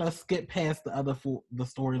going to skip past the other the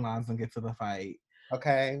storylines and get to the fight.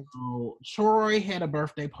 Okay. So Troy had a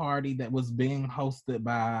birthday party that was being hosted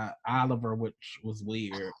by Oliver, which was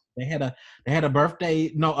weird. They had a birthday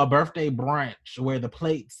brunch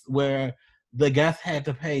where the guests had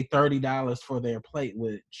to pay $30 for their plate,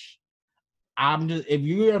 which if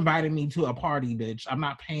you're inviting me to a party, bitch, I'm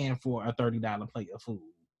not paying for a $30 plate of food.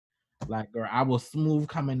 Like, girl, I will smooth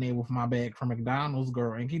coming there with my bag from McDonald's,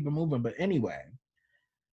 girl, and keep it moving. But anyway.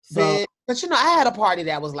 So, but I had a party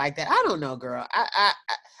that was like that. I don't know, girl.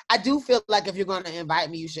 I do feel like if you're going to invite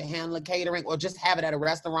me, you should handle the catering or just have it at a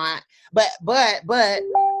restaurant. But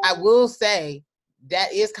I will say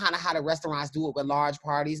that is kind of how the restaurants do it with large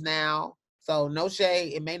parties now. So no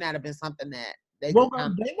shade. It may not have been something that they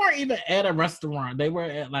weren't even at a restaurant. They were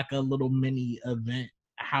at like a little mini event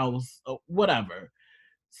house or whatever.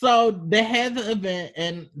 So they had the event,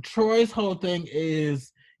 and Troy's whole thing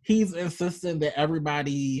is he's insisting that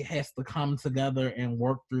everybody has to come together and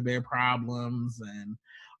work through their problems and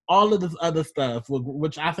all of this other stuff,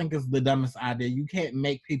 which I think is the dumbest idea. You can't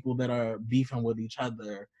make people that are beefing with each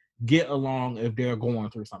other get along if they're going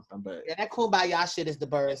through something. But yeah, that kumbaya shit is the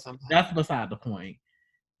bird sometimes. That's beside the point.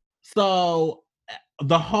 So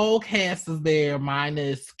the whole cast is there,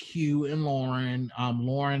 minus Q and Lauren.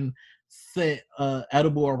 Lauren sent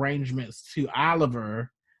edible arrangements to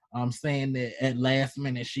Oliver, saying that at last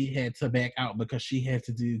minute she had to back out because she had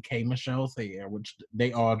to do K. Michelle's hair, which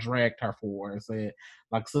they all dragged her for, and said,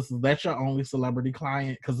 like, sister, that's your only celebrity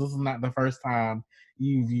client, because this is not the first time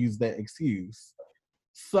you've used that excuse.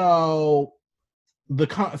 So when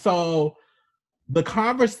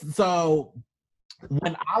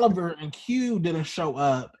Oliver and Q didn't show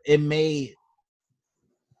up, it made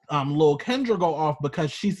Lil Kendra go off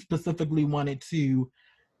because she specifically wanted to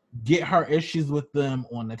get her issues with them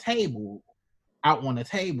out on the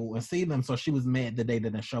table and see them. So she was mad that they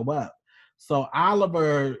didn't show up. So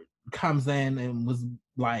Oliver comes in and was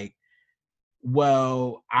like,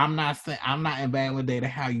 well, I'm not invalidating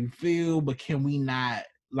how you feel, but can we not,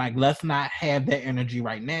 like, let's not have that energy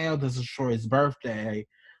right now. This is Troy's birthday.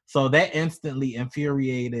 So that instantly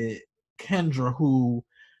infuriated Kendra, who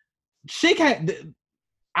she can't.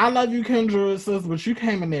 I love you, Kendra, sis, but you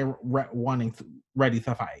came in there ready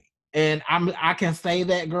to fight, and I can say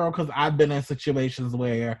that, girl, because I've been in situations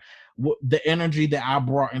where the energy that I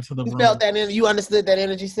brought into the room. You felt that energy. You understood that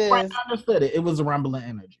energy, sis. Right, I understood it. It was a rumbling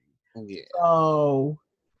energy. Yeah. So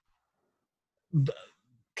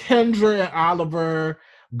Kendra and Oliver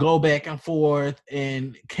go back and forth,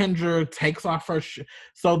 and Kendra takes off her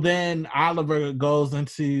so then Oliver goes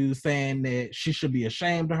into saying that she should be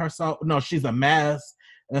ashamed of herself. No, she's a mess.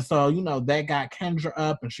 And so, that got Kendra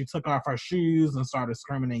up, and she took off her shoes and started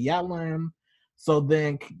screaming and yelling. So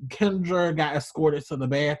then Kendra got escorted to the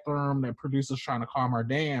bathroom. The producer's trying to calm her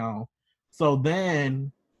down. So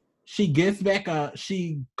then she gets back up.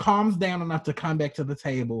 She calms down enough to come back to the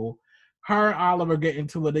table. Her and Oliver get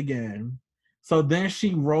into it again. So then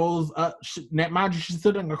she rolls up. Mind you, she's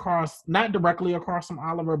sitting across, not directly across from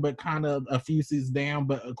Oliver, but kind of a few seats down,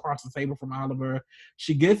 but across the table from Oliver.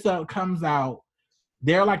 She gets up, comes out.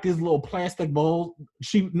 They're like these little plastic bowls.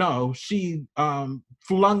 She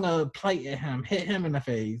flung a plate at him, hit him in the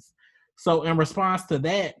face. So in response to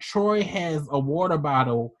that, Troy has a water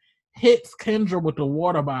bottle, hits Kendra with the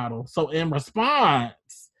water bottle. So in response,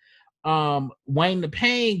 Wayne the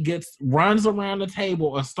Pain runs around the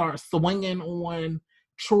table and starts swinging on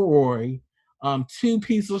Troy, two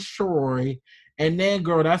pieces Troy, and then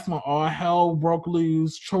girl, that's when all hell broke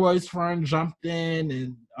loose. Troy's friend jumped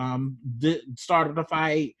in and started the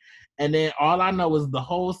fight, and then all I know is the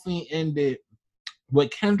whole scene ended with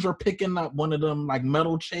Kendra picking up one of them like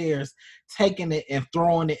metal chairs, taking it and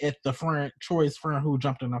throwing it at the friend, Troy's friend who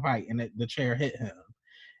jumped in the fight, and the chair hit him.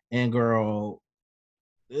 And girl,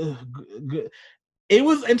 it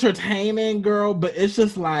was entertaining, girl, but it's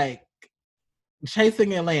just like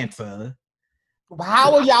Chasing Atlanta.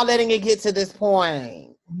 How are y'all letting it get to this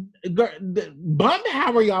point? Bump,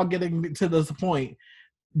 how are y'all getting to this point?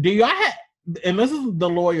 Do y'all have, and this is the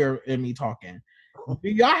lawyer in me talking, do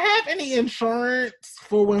y'all have any insurance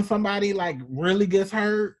for when somebody like really gets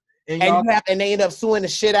hurt? And they end up suing the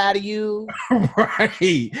shit out of you? Right.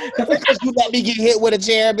 Because you let me get hit with a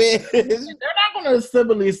chair, bitch. They're not going to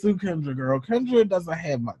civilly sue Kendra, girl. Kendra doesn't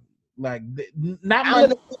have money. Like, not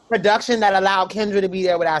much production that allowed Kendra to be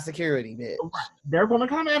there without security, bitch. They're going to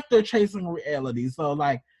come after Chasing Reality. So,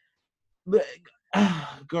 like,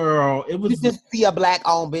 girl, it was. You just see a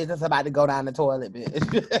black-owned business about to go down the toilet,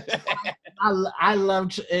 bitch. I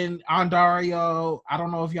love, and Dario, I don't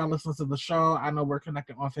know if y'all listen to the show. I know we're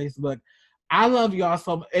connected on Facebook. I love y'all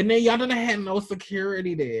so, and then y'all didn't have no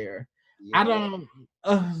security there. Yeah. I don't.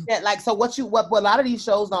 Yeah, like, so what a lot of these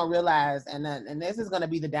shows don't realize, and this is going to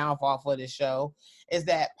be the downfall for this show, is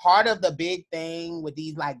that part of the big thing with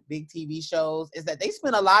these like big TV shows is that they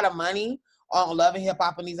spend a lot of money on Love and Hip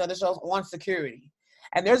Hop and these other shows on security.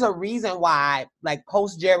 And there's a reason why, like,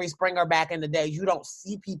 post Jerry Springer back in the day, you don't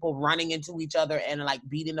see people running into each other and like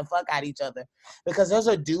beating the fuck out of each other, because there's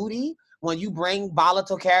a duty when you bring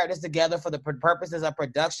volatile characters together for the purposes of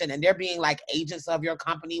production, and they're being like agents of your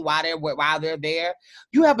company while they're there.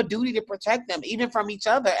 You have a duty to protect them, even from each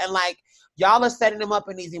other. And like, y'all are setting them up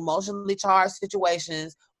in these emotionally charged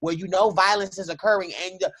situations where you know violence is occurring,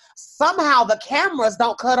 and somehow the cameras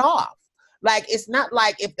don't cut off. Like, it's not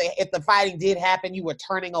like if the fighting did happen, you were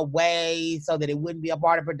turning away so that it wouldn't be a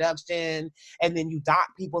part of production, and then you dock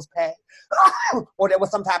people's pay, or there was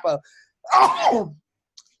some type of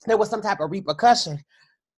repercussion.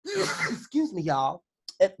 Excuse me, y'all.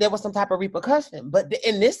 There was some type of repercussion. But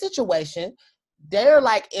in this situation, they're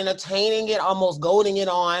like entertaining it, almost goading it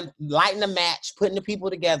on, lighting a match, putting the people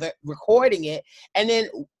together, recording it. And then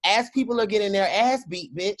as people are getting their ass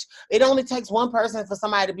beat, bitch, it only takes one person for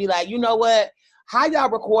somebody to be like, you know what? How y'all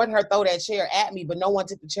recording her throw that chair at me, but no one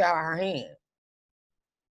took the chair out of her hand?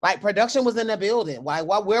 Like, production was in the building. Why?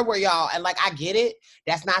 Where were y'all? And like, I get it.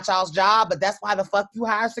 That's not y'all's job, but that's why the fuck you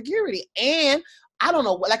hire security. And I don't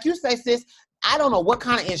know, like you say, sis, I don't know what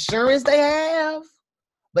kind of insurance they have,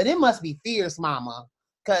 but it must be fierce, mama.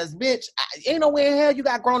 Because, bitch, ain't no way in hell you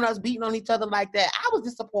got grown-ups beating on each other like that. I was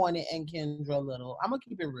disappointed in Kendra a little. I'm going to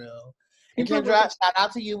keep it real. And Kendra, shout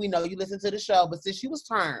out to you. We know you listen to the show, but since she was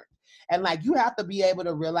turned, and like, you have to be able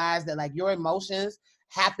to realize that like your emotions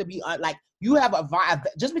have to be like, you have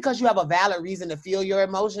just because you have a valid reason to feel your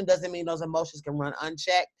emotion doesn't mean those emotions can run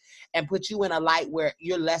unchecked and put you in a light where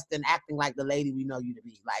you're less than acting like the lady we know you to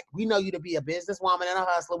be. Like, we know you to be a businesswoman and a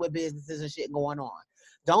hustler with businesses and shit going on.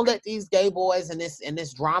 Don't let these gay boys and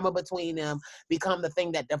this drama between them become the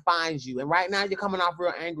thing that defines you. And right now you're coming off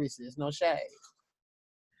real angry, sis. No shade.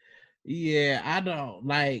 Yeah, I don't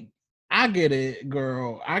like. I get it,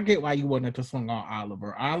 girl. I get why you wanted to swing on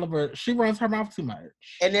Oliver. Oliver, she runs her mouth too much.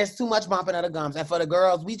 And there's too much bumping of the gums. And for the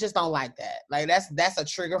girls, we just don't like that. Like, that's a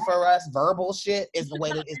trigger for us. Verbal shit is the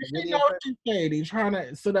way that it's really shady, trying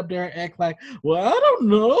to sit up there and act like, well, I don't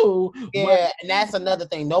know. Yeah, and that's another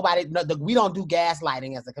thing. We don't do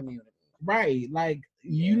gaslighting as a community. Right. Like,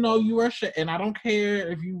 you know you are shit. And I don't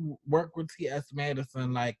care if you work with T.S.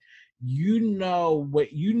 Madison, like, you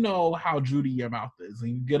know how Judy your mouth is,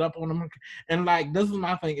 and you get up on them. And like, this is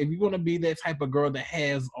my thing. If you're gonna be that type of girl that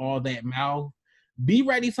has all that mouth, be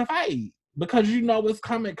ready to fight, because you know it's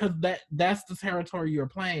coming, because that's the territory you're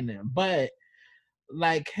playing in. But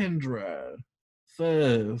like, Kendra,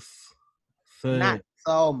 sis, not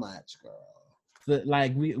so much, girl.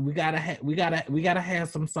 Like, we gotta have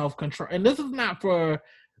some self-control. And this is not for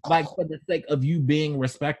the sake of you being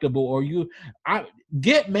respectable, or I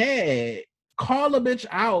get mad, call a bitch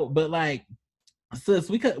out, but like, sis,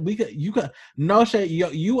 you could no shit.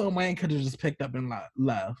 You and Wayne could have just picked up and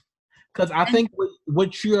left. Because I think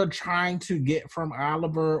what you're trying to get from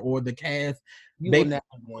Oliver or the cast, they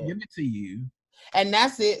will give it to you. And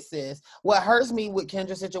that's it, sis. What hurts me with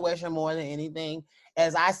Kendra's situation more than anything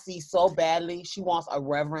as I see so badly, she wants a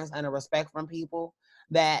reverence and a respect from people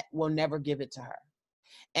that will never give it to her.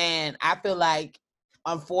 And I feel like,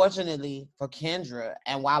 unfortunately for Kendra,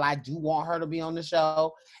 and while I do want her to be on the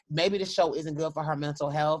show, maybe the show isn't good for her mental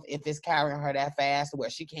health if it's carrying her that fast where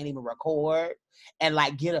she can't even record and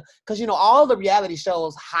like get a, because you know, all the reality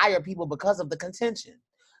shows hire people because of the contention.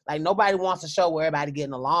 Like nobody wants a show where everybody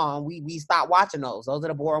getting along. We stop watching those. Those are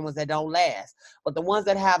the boring ones that don't last. But the ones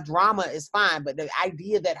that have drama is fine. But the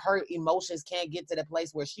idea that her emotions can't get to the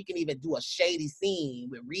place where she can even do a shady scene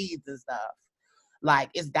with reads and stuff, like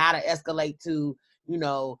it's gotta escalate to, you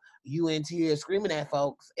know, you in tears screaming at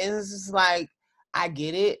folks. And it's just like, I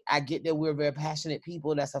get it. I get that we're very passionate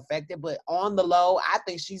people that's affected, but on the low, I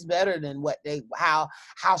think she's better than what how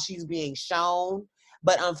she's being shown.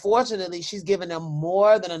 But unfortunately, she's given them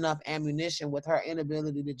more than enough ammunition with her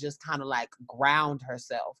inability to just kind of like ground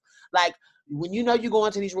herself. Like when you know you go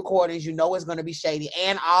into these recordings, you know it's going to be shady,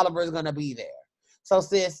 and Oliver's going to be there. So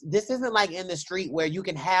sis, this isn't like in the street where you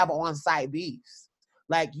can have on-site beefs.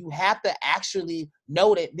 Like you have to actually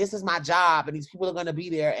know that this is my job and these people are going to be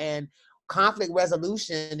there, and conflict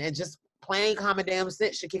resolution and just plain common damn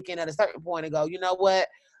sense should kick in at a certain point and go, you know what?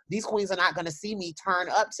 These queens are not going to see me turn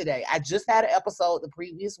up today. I just had an episode the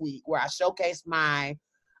previous week where I showcased my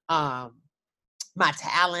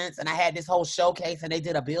talents, and I had this whole showcase, and they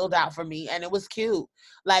did a build out for me, and it was cute.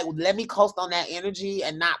 Like, let me coast on that energy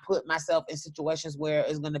and not put myself in situations where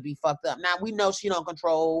it's going to be fucked up. Now we know she don't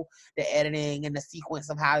control the editing and the sequence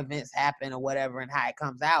of how events happen or whatever and how it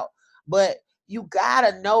comes out, but you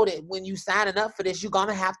gotta know that when you signing up for this, you're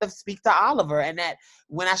gonna have to speak to Oliver, and that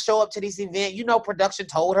when I show up to this event, you know, production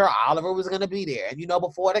told her Oliver was gonna be there, and you know,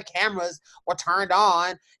 before the cameras were turned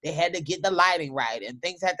on, they had to get the lighting right, and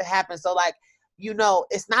things had to happen. So like, you know,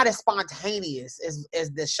 it's not as spontaneous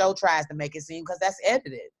as the show tries to make it seem, because that's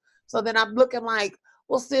edited. So then I'm looking like,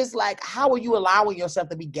 well, sis, like, how are you allowing yourself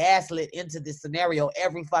to be gaslit into this scenario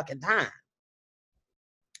every fucking time?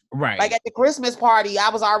 Right. Like at the Christmas party, I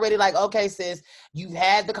was already like, okay, sis, you've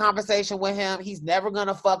had the conversation with him. He's never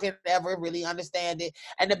gonna fucking ever really understand it.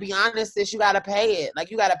 And to be honest, sis, you gotta pay it.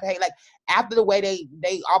 Like you gotta pay. Like after the way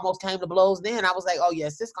they almost came to blows, then I was like, oh yeah,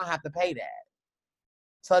 sis gonna have to pay that.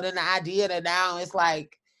 So then the idea that now it's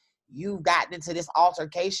like you've gotten into this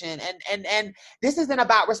altercation, and this isn't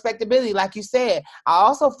about respectability, like you said. I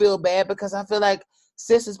also feel bad because I feel like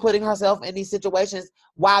sis is putting herself in these situations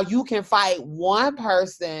while you can fight one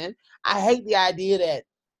person. I hate the idea that,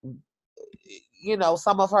 you know,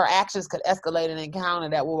 some of her actions could escalate an encounter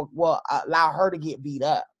that will allow her to get beat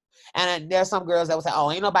up. And there's some girls that will say,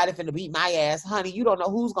 oh, ain't nobody finna beat my ass. Honey, you don't know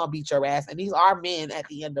who's gonna beat your ass. And these are men at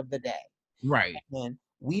the end of the day. Right. And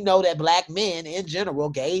we know that black men in general,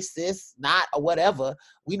 gay, cis, not, or whatever,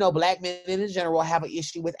 we know black men in general have an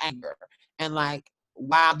issue with anger. And like,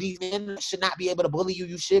 while these men should not be able to bully you,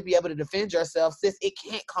 you should be able to defend yourself, sis, it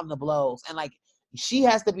can't come to blows. And like, she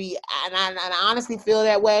has to be, and I honestly feel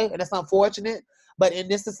that way, and it's unfortunate. But in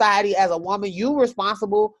this society, as a woman, you're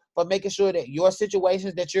responsible for making sure that your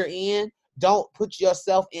situations that you're in don't put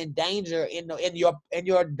yourself in danger in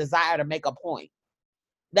your desire to make a point.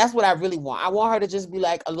 That's what I really want. I want her to just be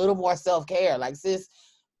like a little more self-care. Like, sis,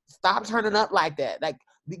 stop turning up like that. Like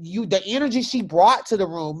the energy she brought to the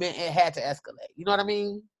room meant it had to escalate. You know what I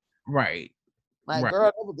mean? Right. Like, right.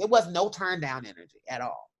 girl, it was no turn down energy at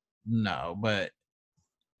all. No, but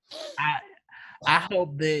I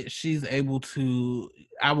hope that she's able to,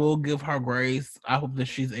 I will give her grace. I hope that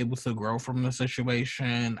she's able to grow from the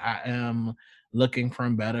situation. I am looking for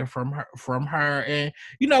better from her. And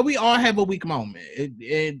you know, we all have a weak moment.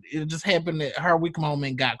 It just happened that her weak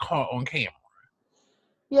moment got caught on camera.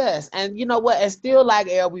 Yes, and you know what? And still like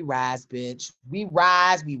air, we rise, bitch. We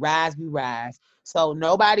rise, we rise, we rise. So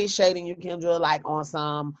nobody's shading you, Kendra, like on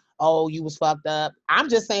some, oh, you was fucked up. I'm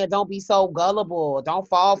just saying, don't be so gullible. Don't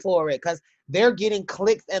fall for it, because they're getting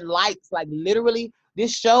clicks and likes. Like literally,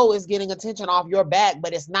 this show is getting attention off your back,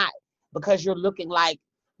 but it's not because you're looking like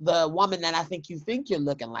the woman that I think you think you're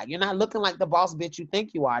looking like. You're not looking like the boss bitch you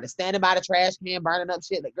think you are. The standing by the trash can, burning up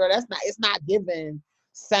shit. Like, girl, it's not giving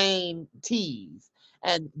sane teas.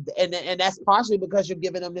 And that's partially because you're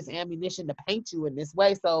giving them this ammunition to paint you in this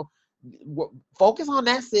way. So focus on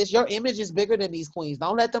that, sis. Your image is bigger than these queens.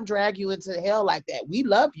 Don't let them drag you into hell like that. We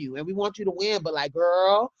love you and we want you to win, but like,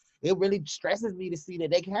 girl, it really stresses me to see that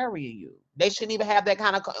they carrying you. They shouldn't even have that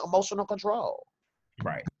kind of emotional control.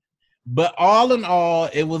 Right. But all in all,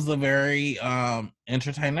 it was a very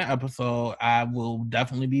entertaining episode. I will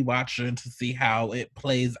definitely be watching to see how it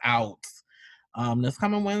plays out this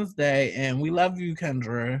coming Wednesday. And we love you,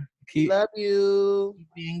 Kendra. Love you. Keep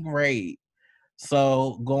being great.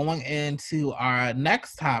 So going into our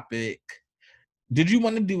next topic, did you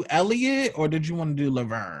want to do Elliot or did you want to do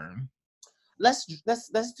Laverne? Let's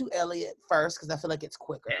do Elliot first because I feel like it's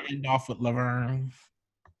quicker. End off with Laverne.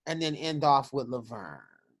 And then end off with Laverne.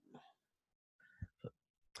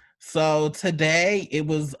 So today it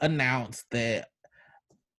was announced that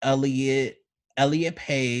Elliot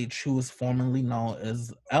Page, who was formerly known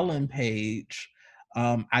as Ellen Page,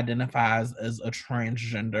 identifies as a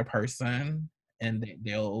transgender person, and that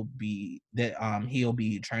he'll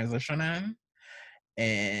be transitioning.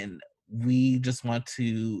 And we just want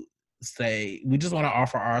to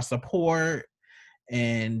offer our support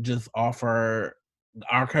and just offer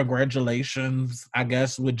our congratulations, I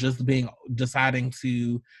guess, with just deciding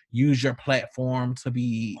to use your platform to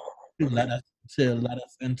let us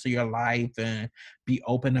into your life and be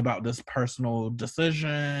open about this personal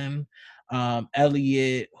decision.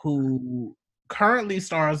 Elliot, who currently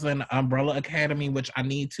stars in Umbrella Academy, which I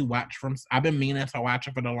need to watch I've been meaning to watch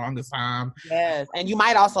it for the longest time. Yes, and you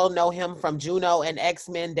might also know him from Juno and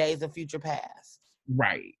X-Men Days of Future Past.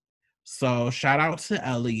 Right. So shout out to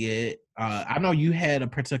Elliot. I know you had a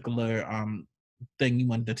particular thing you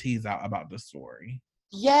wanted to tease out about the story.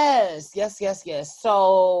 Yes.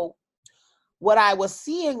 So what I was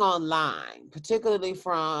seeing online, particularly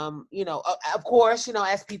from, of course,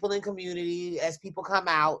 as people in community, as people come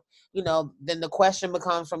out, then the question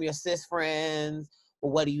becomes from your cis friends,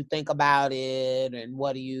 well, what do you think about it? And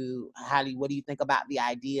what do you think about the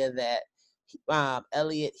idea that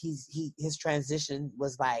Elliot, his transition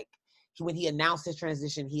was like, when he announced his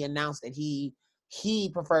transition, he announced that he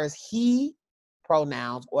prefers he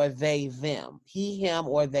pronouns or they, them, he, him,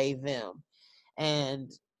 or they, them.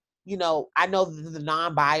 And I know the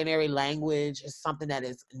non-binary language is something that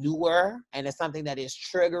is newer and it's something that is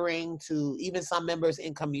triggering to even some members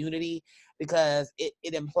in community because it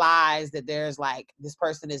implies that there's like this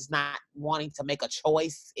person is not wanting to make a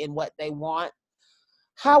choice in what they want.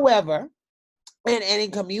 However, and in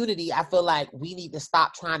community, I feel like we need to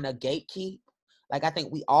stop trying to gatekeep. Like, I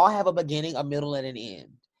think we all have a beginning, a middle, and an end.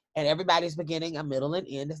 And everybody's beginning, a middle, and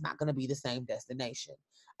end is not going to be the same destination.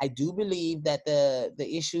 I do believe that the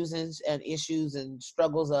issues and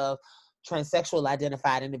struggles of transsexual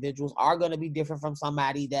identified individuals are going to be different from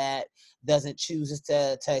somebody that doesn't choose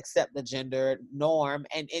to accept the gender norm,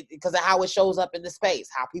 and because of how it shows up in the space,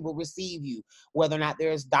 how people receive you, whether or not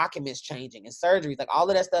there's documents changing and surgeries, like all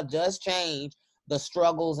of that stuff does change the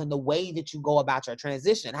struggles and the way that you go about your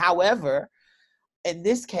transition. However, in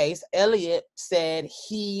this case, Elliot said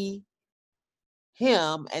he,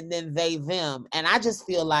 him, and then they, them. And I just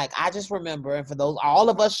feel like, I just remember, and for those, all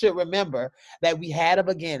of us should remember that we had a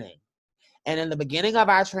beginning. And in the beginning of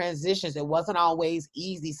our transitions, it wasn't always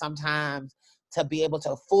easy sometimes to be able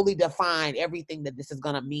to fully define everything that this is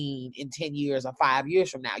going to mean in 10 years or 5 years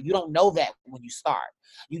from now. You don't know that when you start.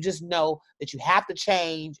 You just know that you have to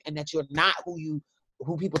change and that you're not who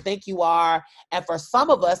people think you are. And for some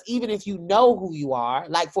of us, even if you know who you are,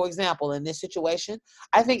 like for example, in this situation,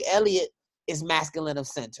 I think Elliot is masculine of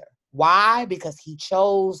center. Why? Because he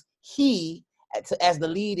chose he as the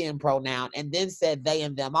lead-in pronoun and then said they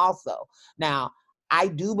and them also. Now, I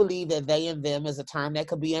do believe that they and them is a term that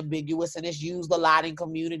could be ambiguous and it's used a lot in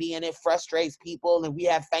community and it frustrates people. And we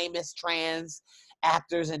have famous trans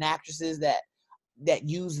actors and actresses that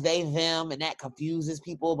use they, them, and that confuses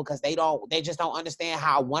people because they just don't understand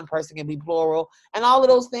how one person can be plural. And all of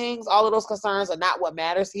those things, all of those concerns are not what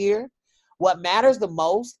matters here. What matters the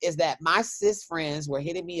most is that my cis friends were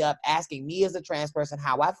hitting me up, asking me as a trans person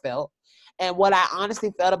how I felt. And what I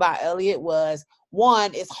honestly felt about Elliot was,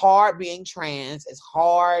 one, it's hard being trans. It's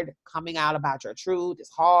hard coming out about your truth. It's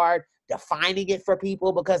hard defining it for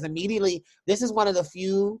people because immediately, this is one of the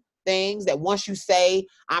few things that once you say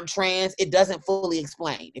I'm trans, it doesn't fully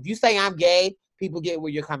explain. If you say I'm gay, people get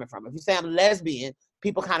where you're coming from. If you say I'm lesbian,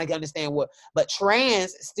 people kind of understand but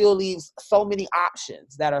trans still leaves so many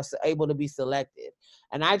options that are able to be selected.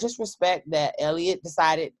 And I just respect that Elliot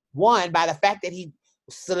decided, one, by the fact that he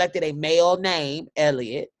selected a male name,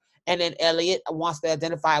 Elliot, and then Elliot wants to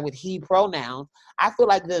identify with he pronouns. I feel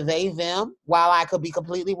like the they, them, while I could be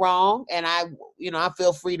completely wrong, and I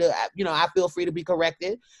feel free to be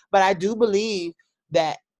corrected, but I do believe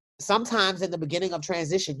that sometimes in the beginning of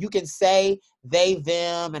transition, you can say they,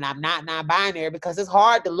 them, and I'm not non-binary because it's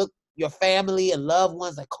hard to look your family and loved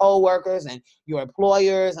ones and co-workers and your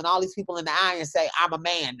employers and all these people in the eye and say, I'm a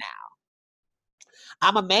man now.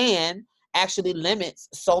 I'm a man actually limits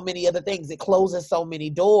so many other things. It closes so many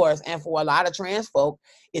doors. And for a lot of trans folk,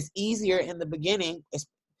 it's easier in the beginning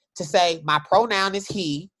to say my pronoun is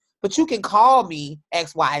he, but you can call me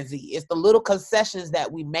X, Y, Z. It's the little concessions that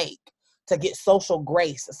we make to get social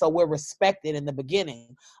grace, so we're respected in the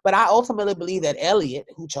beginning. But I ultimately believe that Elliot,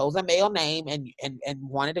 who chose a male name and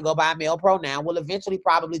wanted to go by a male pronoun, will eventually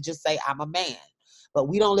probably just say, I'm a man. But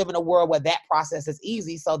we don't live in a world where that process is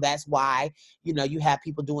easy. So that's why, you know, you have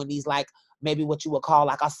people doing these, like, maybe what you would call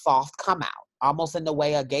like a soft come out, almost in the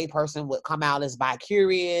way a gay person would come out as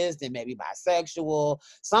bi-curious, then maybe bisexual.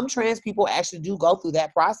 Some trans people actually do go through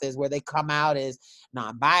that process where they come out as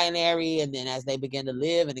non-binary, and then as they begin to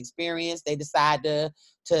live and experience, they decide to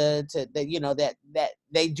you know, that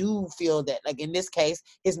they do feel that, like in this case,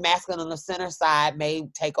 his masculine center side may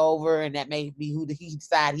take over, and that may be who he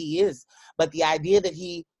decide he is. But the idea that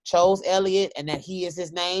he chose Elliot and that he is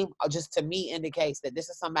his name, just to me indicates that this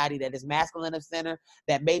is somebody that is masculine of center,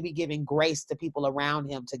 that may be giving grace to people around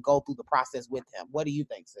him to go through the process with him. What do you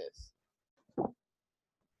think, sis?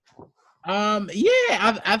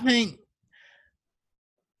 Yeah, I think,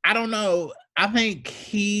 I don't know. I think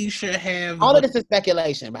he should have all of this is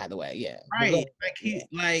speculation, by the way. Yeah. Right.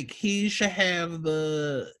 He should have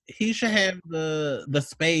the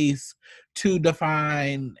space to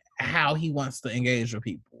define how he wants to engage with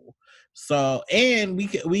people. So, and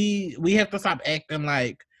we have to stop acting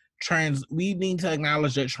like we need to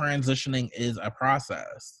acknowledge that transitioning is a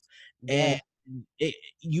process. Yeah. And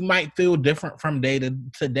you might feel different from day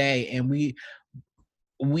to day, and we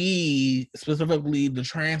specifically the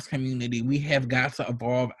trans community, we have got to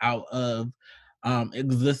evolve out of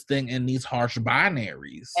existing in these harsh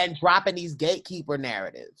binaries and dropping these gatekeeper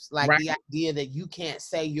narratives, like right. the idea that you can't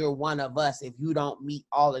say you're one of us if you don't meet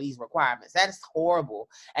all of these requirements. That is horrible,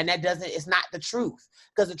 and it's not the truth,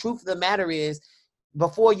 because the truth of the matter is,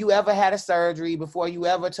 before you ever had a surgery, before you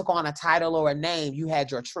ever took on a title or a name, you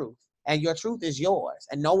had your truth. And your truth is yours,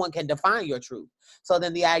 and no one can define your truth. So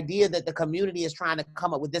then the idea that the community is trying to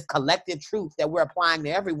come up with this collective truth that we're applying to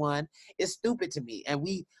everyone is stupid to me. And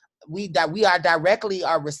we are directly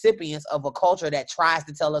our recipients of a culture that tries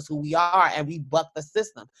to tell us who we are, and we buck the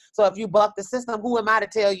system. So if you buck the system, who am I to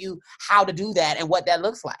tell you how to do that and what that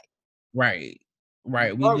looks like? Right.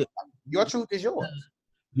 Your truth is yours.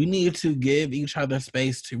 We need to give each other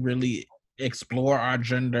space to really explore our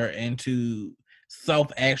gender and to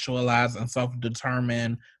self-actualize and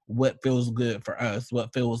self-determine what feels good for us,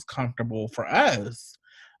 what feels comfortable for us.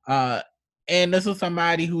 And this is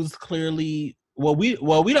somebody who's clearly, we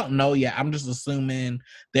don't know yet. I'm just assuming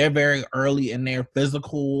they're very early in their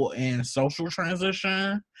physical and social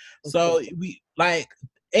transition. So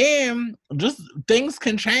and just things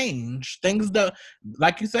can change. Things that,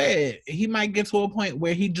 like you said, he might get to a point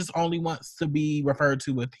where he just only wants to be referred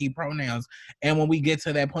to with he pronouns. And when we get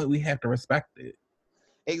to that point, we have to respect it.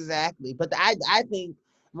 Exactly. But I think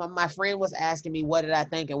my friend was asking me, what did I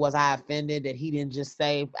think? And was I offended that he didn't just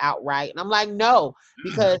say outright? And I'm like, no,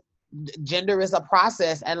 because gender is a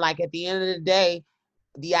process. And like at the end of the day,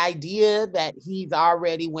 the idea that he's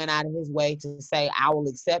already went out of his way to say, I will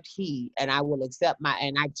accept he, and I will accept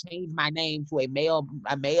and I changed my name to a male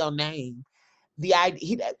name. The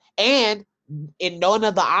idea, and in none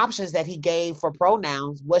of the options that he gave for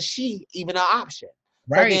pronouns was she even an option.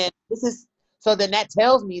 Right. So then that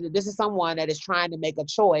tells me that this is someone that is trying to make a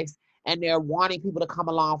choice, and they're wanting people to come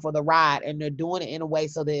along for the ride, and they're doing it in a way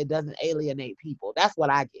so that it doesn't alienate people. That's what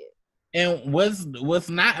I get. And what's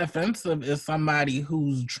not offensive is somebody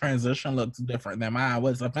whose transition looks different than mine.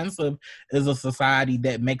 What's offensive is a society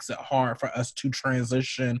that makes it hard for us to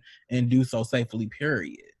transition and do so safely,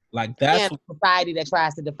 period. Like that's a society that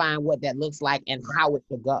tries to define what that looks like and how it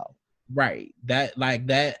should go. Right.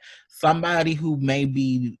 That somebody who may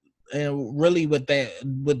be, and really what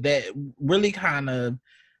that really kind of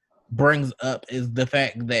brings up is the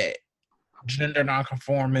fact that gender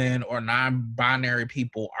non-conforming or non-binary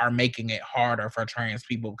people are making it harder for trans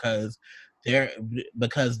people because they're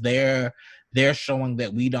showing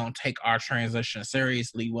that we don't take our transition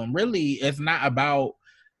seriously, when really it's not about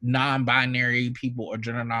non-binary people or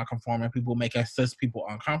gender non-conforming people making cis people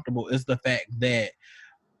uncomfortable. It's the fact that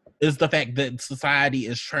society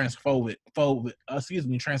is transphobic,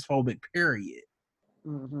 period.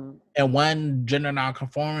 Mm-hmm. And one gender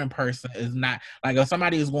non-conforming person is not, like, if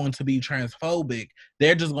somebody is going to be transphobic,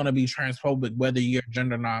 they're just going to be transphobic whether you're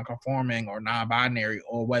gender non-conforming or non-binary,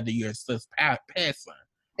 or whether you're cis person.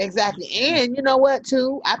 Exactly. And you know what,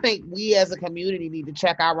 too? I think we as a community need to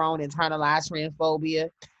check our own internalized transphobia,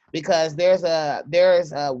 because there's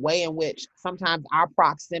a way in which sometimes our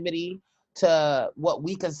proximity to what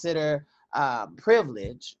we consider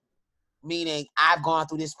privilege, meaning I've gone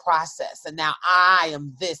through this process and now I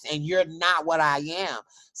am this and you're not what I am.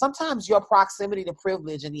 Sometimes your proximity to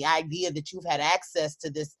privilege and the idea that you've had access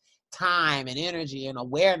to this time and energy and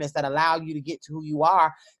awareness that allow you to get to who you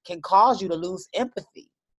are can cause you to lose empathy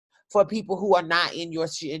for people who are not in your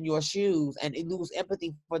shoes, and lose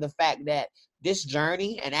empathy for the fact that this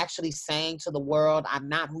journey and actually saying to the world, I'm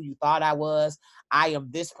not who you thought I was, I am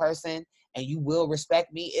this person, and you will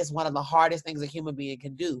respect me, is one of the hardest things a human being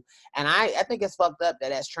can do. And I think it's fucked up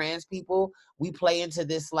that as trans people, we play into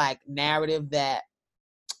this like narrative that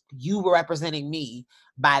you were representing me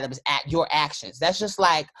by your actions. That's just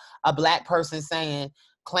like a Black person saying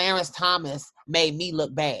Clarence Thomas made me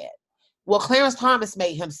look bad. Well, Clarence Thomas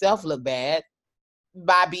made himself look bad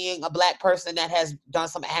by being a Black person that has done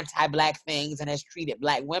some anti-Black things and has treated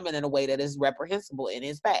Black women in a way that is reprehensible in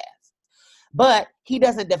his past. But he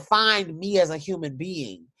doesn't define me as a human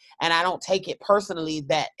being. And I don't take it personally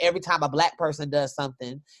that every time a Black person does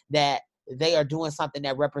something that they are doing something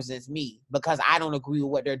that represents me because I don't agree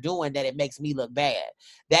with what they're doing, that it makes me look bad.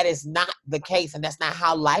 That is not the case, and that's not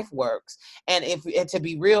how life works. And to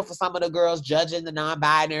be real, for some of the girls judging the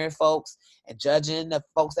non-binary folks and judging the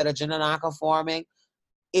folks that are gender non-conforming,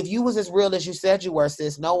 if you was as real as you said you were,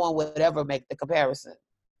 sis, no one would ever make the comparison.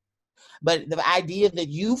 But the idea that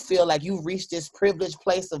you feel like you've reached this privileged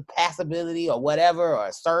place of passability or whatever,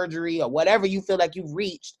 or surgery or whatever you feel like you've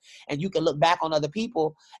reached, and you can look back on other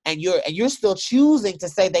people and you're still choosing to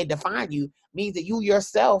say they define you, means that you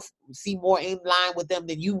yourself see more in line with them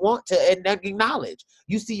than you want to acknowledge.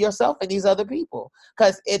 You see yourself in these other people.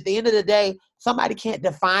 Because at the end of the day, somebody can't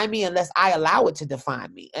define me unless I allow it to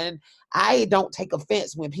define me. And I don't take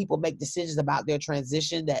offense when people make decisions about their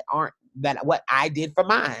transition that aren't what I did for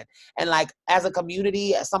mine. And like, as a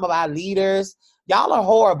community, as some of our leaders, y'all are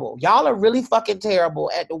horrible. Y'all are really fucking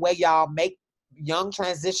terrible at the way y'all make young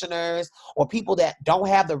transitioners or people that don't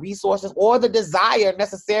have the resources or the desire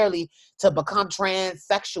necessarily to become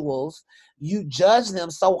transsexuals. You judge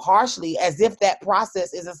them so harshly as if that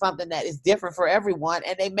process isn't something that is different for everyone,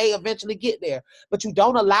 and they may eventually get there, but you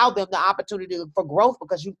don't allow them the opportunity for growth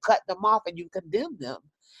because you cut them off and you condemn them.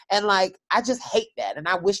 And like, I just hate that. And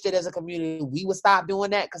I wish that as a community, we would stop doing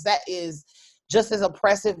that, because that is just as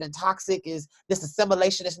oppressive and toxic as this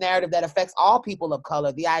assimilationist narrative that affects all people of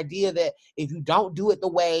color. The idea that if you don't do it the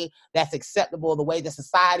way that's acceptable, the way that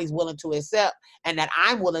society's willing to accept, and that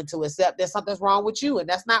I'm willing to accept, that something's wrong with you. And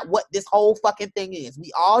that's not what this whole fucking thing is.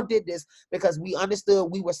 We all did this because we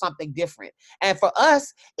understood we were something different. And for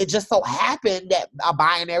us, it just so happened that a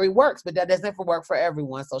binary works, but that doesn't work for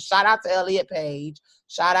everyone. So shout out to Elliot Page.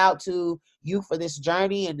 Shout out to you for this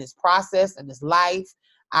journey and this process and this life.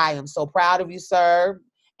 I am so proud of you, sir,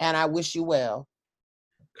 and I wish you well.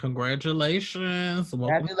 Congratulations.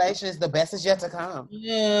 Congratulations. The best is yet to come.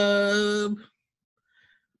 Yeah.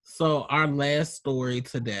 So our last story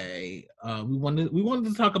today, we wanted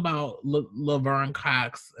to talk about Laverne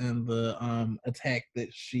Cox and the attack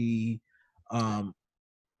that she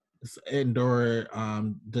endured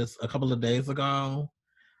just a couple of days ago.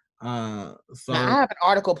 So now, I have an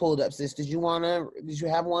article pulled up, sis. Did you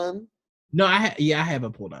have one? No, I have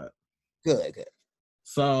it pulled up. Good.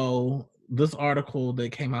 So this article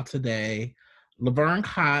that came out today, Laverne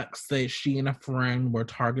Cox said she and a friend were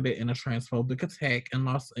targeted in a transphobic attack in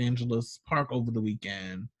Los Angeles Park over the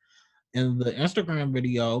weekend. In the Instagram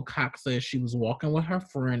video, Cox says she was walking with her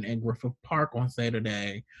friend in Griffith Park on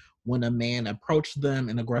Saturday when a man approached them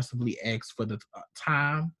and aggressively asked for the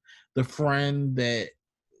time. The friend that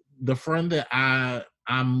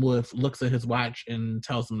I'm with looks at his watch and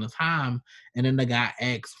tells him the time, and then the guy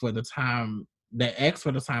asks for the time.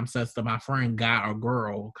 Says to my friend, guy or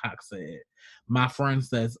girl, Cox said. My friend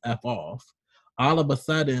says F off. All of a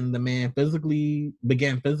sudden, the man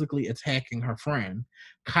began physically attacking her friend.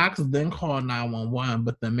 Cox then called 911,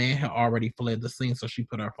 but the man had already fled the scene, so she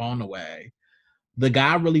put her phone away. The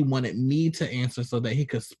guy really wanted me to answer so that he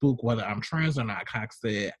could spook whether I'm trans or not, Cox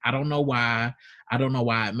said. I don't know why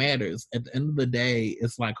it matters. At the end of the day,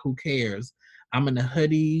 it's like, who cares? I'm in a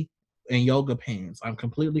hoodie and yoga pants. I'm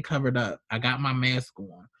completely covered up. I got my mask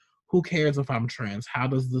on. Who cares if I'm trans? How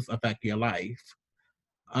does this affect your life?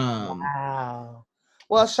 Wow.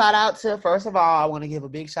 Well, first of all, I want to give a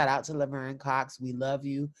big shout out to Laverne Cox. We love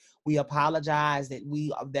you. We apologize that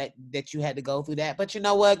you had to go through that. But you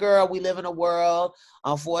know what, girl? We live in a world,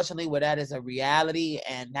 unfortunately, where that is a reality.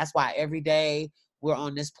 And that's why every day we're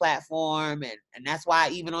on this platform. And that's why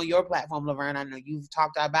even on your platform, Laverne, I know you've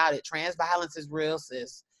talked about it. Trans violence is real,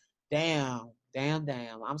 sis. Damn.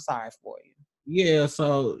 I'm sorry for you. Yeah,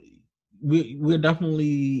 so we're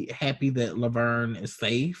definitely happy that Laverne is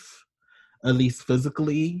safe, at least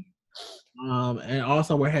physically. And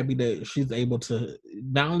also we're happy that she's able to,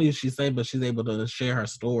 not only is she safe, but she's able to share her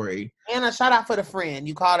story. And a shout out for the friend.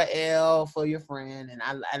 You called a L for your friend.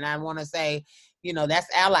 And I want to say, you know,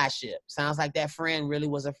 that's allyship. Sounds like that friend really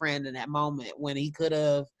was a friend in that moment when he could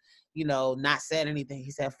have, you know, not said anything. He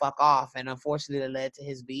said, fuck off. And unfortunately, it led to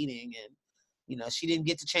his beating. And, you know, she didn't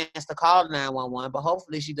get the chance to call 911, but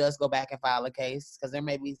hopefully she does go back and file a case because there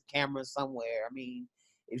may be cameras somewhere. I mean,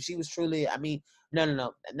 if she was truly, I mean, no.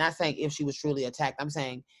 I'm not saying if she was truly attacked. I'm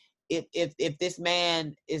saying if this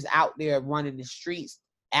man is out there running the streets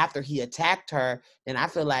after he attacked her, then I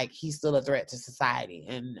feel like he's still a threat to society.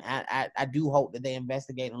 And I do hope that they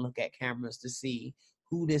investigate and look at cameras to see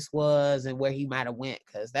who this was and where he might have went,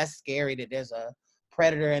 because that's scary that there's a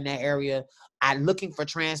predator in that area. I'm looking for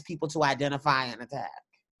trans people to identify and attack.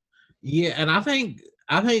 Yeah, and I think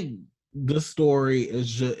this story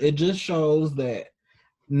is just shows that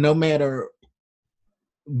no matter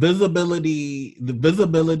the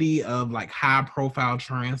visibility of like high profile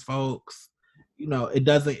trans folks, you know, it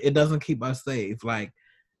doesn't keep us safe. Like,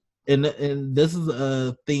 and this is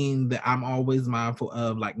a theme that I'm always mindful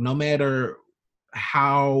of. Like, no matter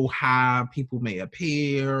how high people may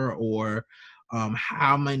appear, or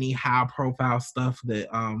how many high profile stuff that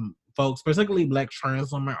folks, particularly Black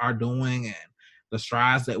trans women, are doing, and the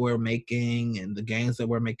strides that we're making and the gains that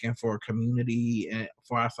we're making for community and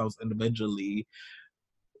for ourselves individually,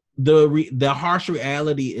 the harsh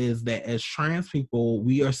reality is that as trans people,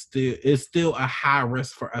 it's still a high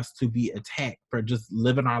risk for us to be attacked for just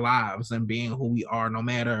living our lives and being who we are, no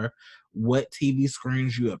matter what TV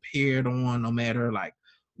screens you appeared on, no matter like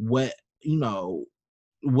what, you know,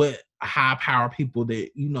 what high power people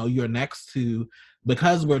that, you know, you're next to.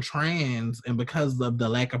 Because we're trans and because of the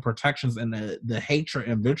lack of protections and the hatred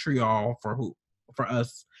and vitriol for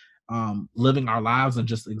us living our lives and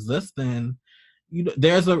just existing, you know,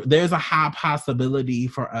 there's a high possibility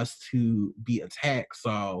for us to be attacked.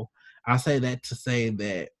 So I say that to say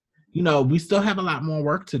that, you know, we still have a lot more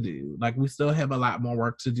work to do. Like, we still have a lot more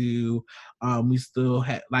work to do. We still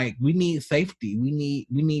have, like, we need safety. We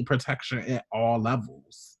need protection at all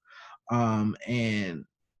levels. And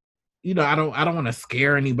you know, I don't want to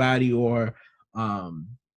scare anybody or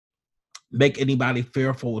make anybody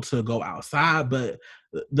fearful to go outside, but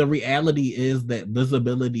the reality is that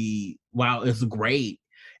visibility, while it's great,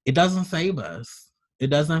 it doesn't save us. It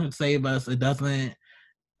doesn't save us. It doesn't.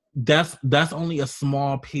 That's only a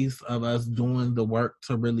small piece of us doing the work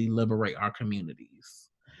to really liberate our communities.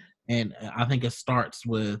 And I think it starts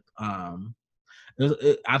with I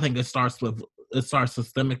think it starts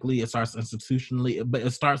systemically, it starts institutionally, but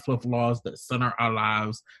it starts with laws that center our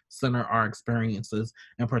lives, center our experiences,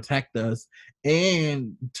 and protect us,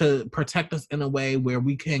 and to protect us in a way where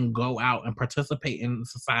we can go out and participate in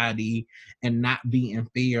society and not be in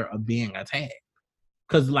fear of being attacked.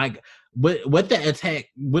 Because like what that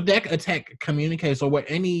attack communicates, or what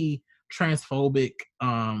any transphobic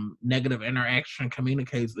negative interaction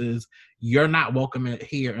communicates, is you're not welcome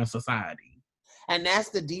here in society. And that's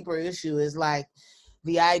the deeper issue, is like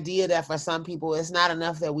the idea that for some people, it's not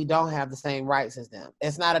enough that we don't have the same rights as them.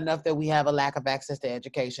 It's not enough that we have a lack of access to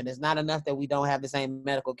education. It's not enough that we don't have the same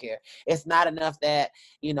medical care. It's not enough that,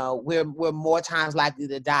 you know, we're more times likely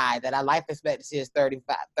to die, that our life expectancy is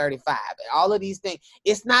 35. All of these things,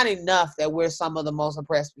 it's not enough that we're some of the most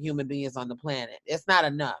oppressed human beings on the planet. It's not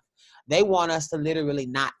enough. They want us to literally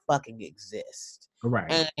not fucking exist.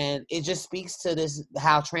 Right. And it just speaks to this,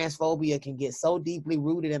 how transphobia can get so deeply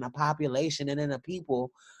rooted in a population and in a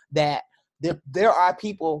people, that there are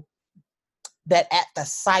people that at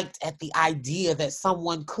the idea that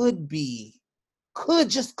someone could be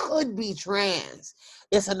trans,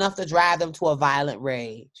 it's enough to drive them to a violent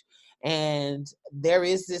rage. And there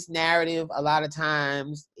is this narrative a lot of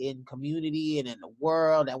times in community and in the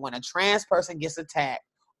world that when a trans person gets attacked,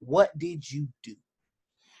 what did you do?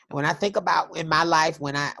 When I think about in my life,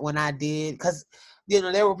 when I did, because, you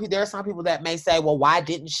know, there are some people that may say, well, why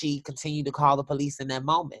didn't she continue to call the police in that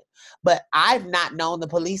moment? But I've not known the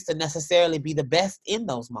police to necessarily be the best in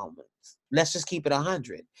those moments. Let's just keep it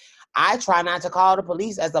 100. I try not to call the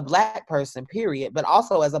police as a Black person, period, but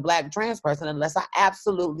also as a Black trans person, unless I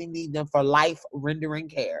absolutely need them for life rendering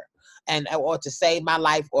care, and or to save my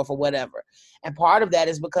life or for whatever. And part of that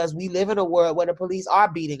is because we live in a world where the police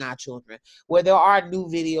are beating our children, where there are new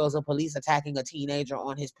videos of police attacking a teenager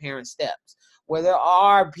on his parents' steps, where there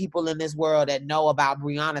are people in this world that know about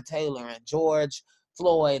Breonna Taylor and George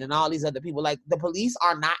Floyd and all these other people. Like, the police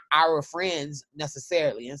are not our friends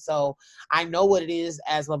necessarily. And so I know what it is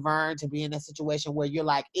as Laverne to be in a situation where you're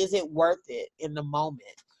like, is it worth it in the moment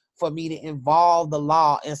for me to involve the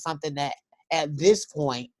law in something that at this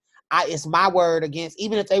point it's my word against,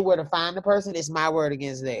 even if they were to find the person, it's my word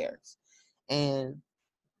against theirs. And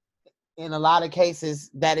in a lot of cases,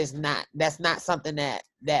 that's not something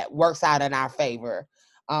that works out in our favor.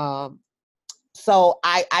 So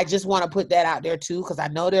I just want to put that out there too, because I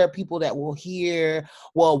know there are people that will hear,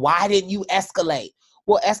 well, why didn't you escalate?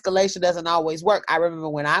 Well, escalation doesn't always work. I remember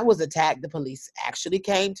when I was attacked, the police actually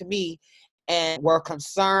came to me and were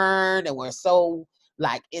concerned and were so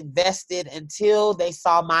like invested until they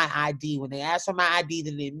saw my ID. When they asked for my ID,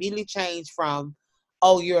 then it immediately changed from,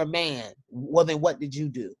 oh, you're a man. Well, then what did you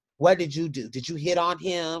do? What did you do? Did you hit on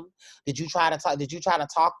him? Did you try to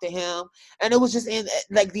talk to him? And it was just in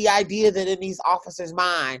like the idea that in these officers'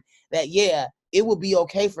 mind that, yeah, it would be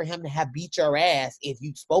okay for him to have beat your ass if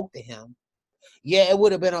you spoke to him. Yeah, it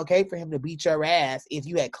would have been okay for him to beat your ass if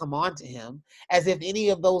you had come on to him, as if any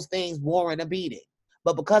of those things warrant a beating.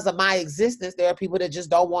 But because of my existence, there are people that just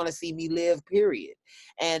don't want to see me live, period.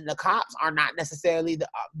 And the cops are not necessarily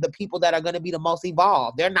the people that are going to be the most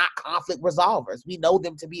evolved. They're not conflict resolvers. We know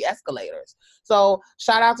them to be escalators. So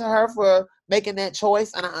shout out to her for making that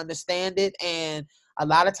choice, and I understand it. And a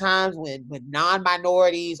lot of times when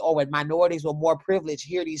non-minorities or when minorities with more privilege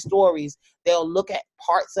hear these stories, they'll look at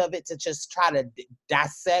parts of it to just try to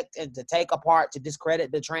dissect and to take apart to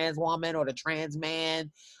discredit the trans woman or the trans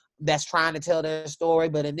man that's trying to tell their story.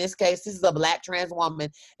 But in this case, this is a Black trans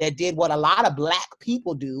woman that did what a lot of Black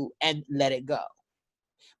people do and let it go.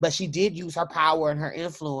 But she did use her power and her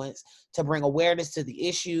influence to bring awareness to the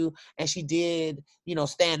issue. And she did,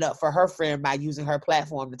 stand up for her friend by using her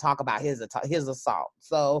platform to talk about his assault.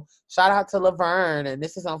 So shout out to Laverne. And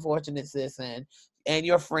this is unfortunate, sis, and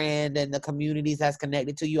your friend and the communities that's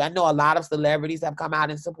connected to you. I know a lot of celebrities have come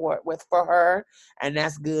out in support for her, and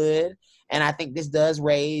that's good. And I think this does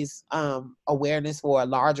raise awareness for a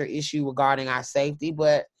larger issue regarding our safety.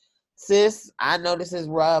 But sis, I know this is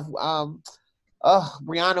rough.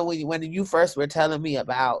 Brianna, when you first were telling me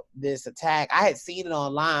about this attack, I had seen it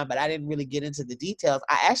online, but I didn't really get into the details.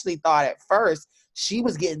 I actually thought at first she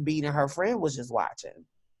was getting beat and her friend was just watching.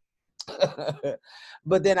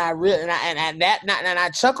 But then I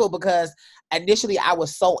chuckled because initially I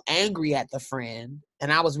was so angry at the friend,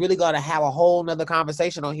 and I was really going to have a whole nother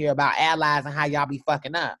conversation on here about allies and how y'all be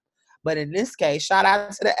fucking up. But in this case, shout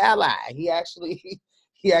out to the ally. He actually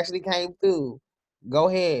came through. Go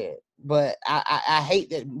ahead. But I hate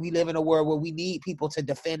that we live in a world where we need people to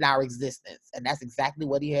defend our existence. And that's exactly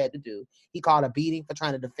what he had to do. He called a beating for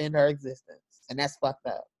trying to defend her existence. And that's fucked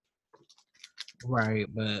up. Right,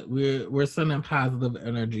 but we're sending positive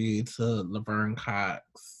energy to Laverne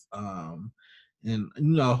Cox. And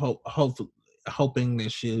hoping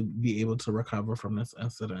that she'll be able to recover from this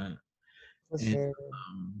incident. And,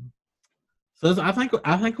 so I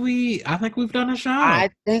think we've done a show. I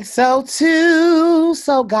think so too.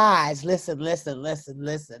 So guys, listen.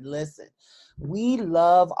 We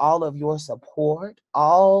love all of your support,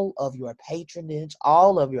 all of your patronage,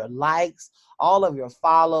 all of your likes, all of your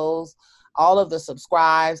follows, all of the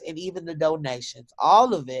subscribes, and even the donations.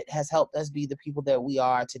 All of it has helped us be the people that we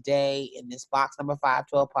are today in this Box Number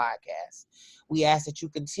 512 podcast. We ask that you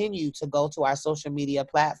continue to go to our social media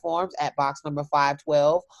platforms at Box Number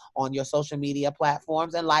 512 on your social media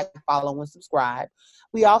platforms and like, follow, and subscribe.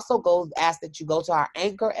 We also ask that you go to our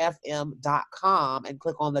anchorfm.com and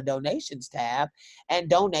click on the donations tab and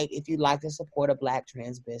donate if you'd like to support a Black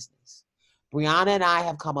trans business. Brianna and I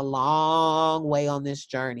have come a long way on this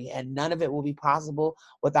journey, and none of it will be possible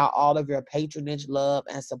without all of your patronage, love,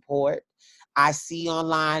 and support. I see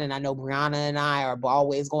online, and I know Brianna and I are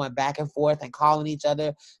always going back and forth and calling each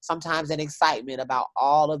other, sometimes in excitement about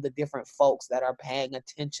all of the different folks that are paying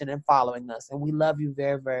attention and following us. And we love you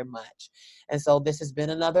very, very much. And so this has been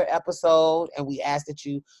another episode, and we ask that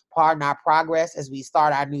you pardon our progress as we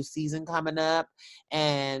start our new season coming up.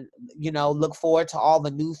 And, look forward to all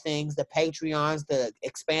the new things, the Patreons, the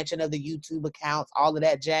expansion of the YouTube accounts, all of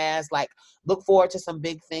that jazz. Like, look forward to some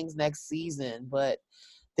big things next season. But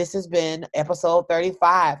this has been episode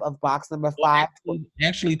 35 of Box Number 5.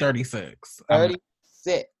 Actually 36.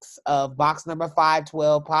 36 of Box Number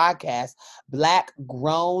 512 podcast, Black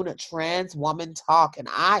Grown Trans Woman Talk. And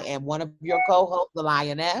I am one of your co-hosts, the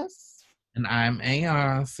Lioness. And I'm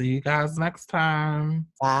Aeon. See you guys next time.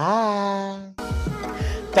 Bye.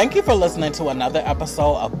 Thank you for listening to another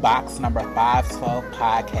episode of Box Number 512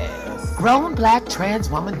 podcast, Grown Black Trans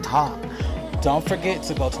Woman Talk. Don't forget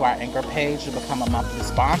to go to our Anchor page to become a monthly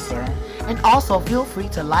sponsor. And also feel free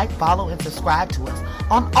to like, follow, and subscribe to us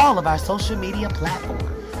on all of our social media platforms.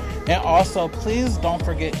 And also, please don't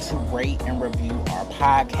forget to rate and review our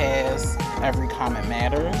podcast. Every comment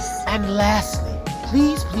matters. And lastly,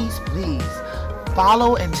 please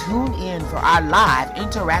Follow and tune in for our live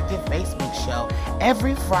interactive Facebook show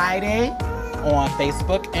every Friday on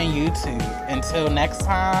Facebook and YouTube. Until next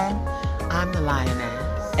time, I'm the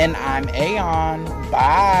Lioness. And I'm Aeon.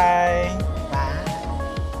 Bye.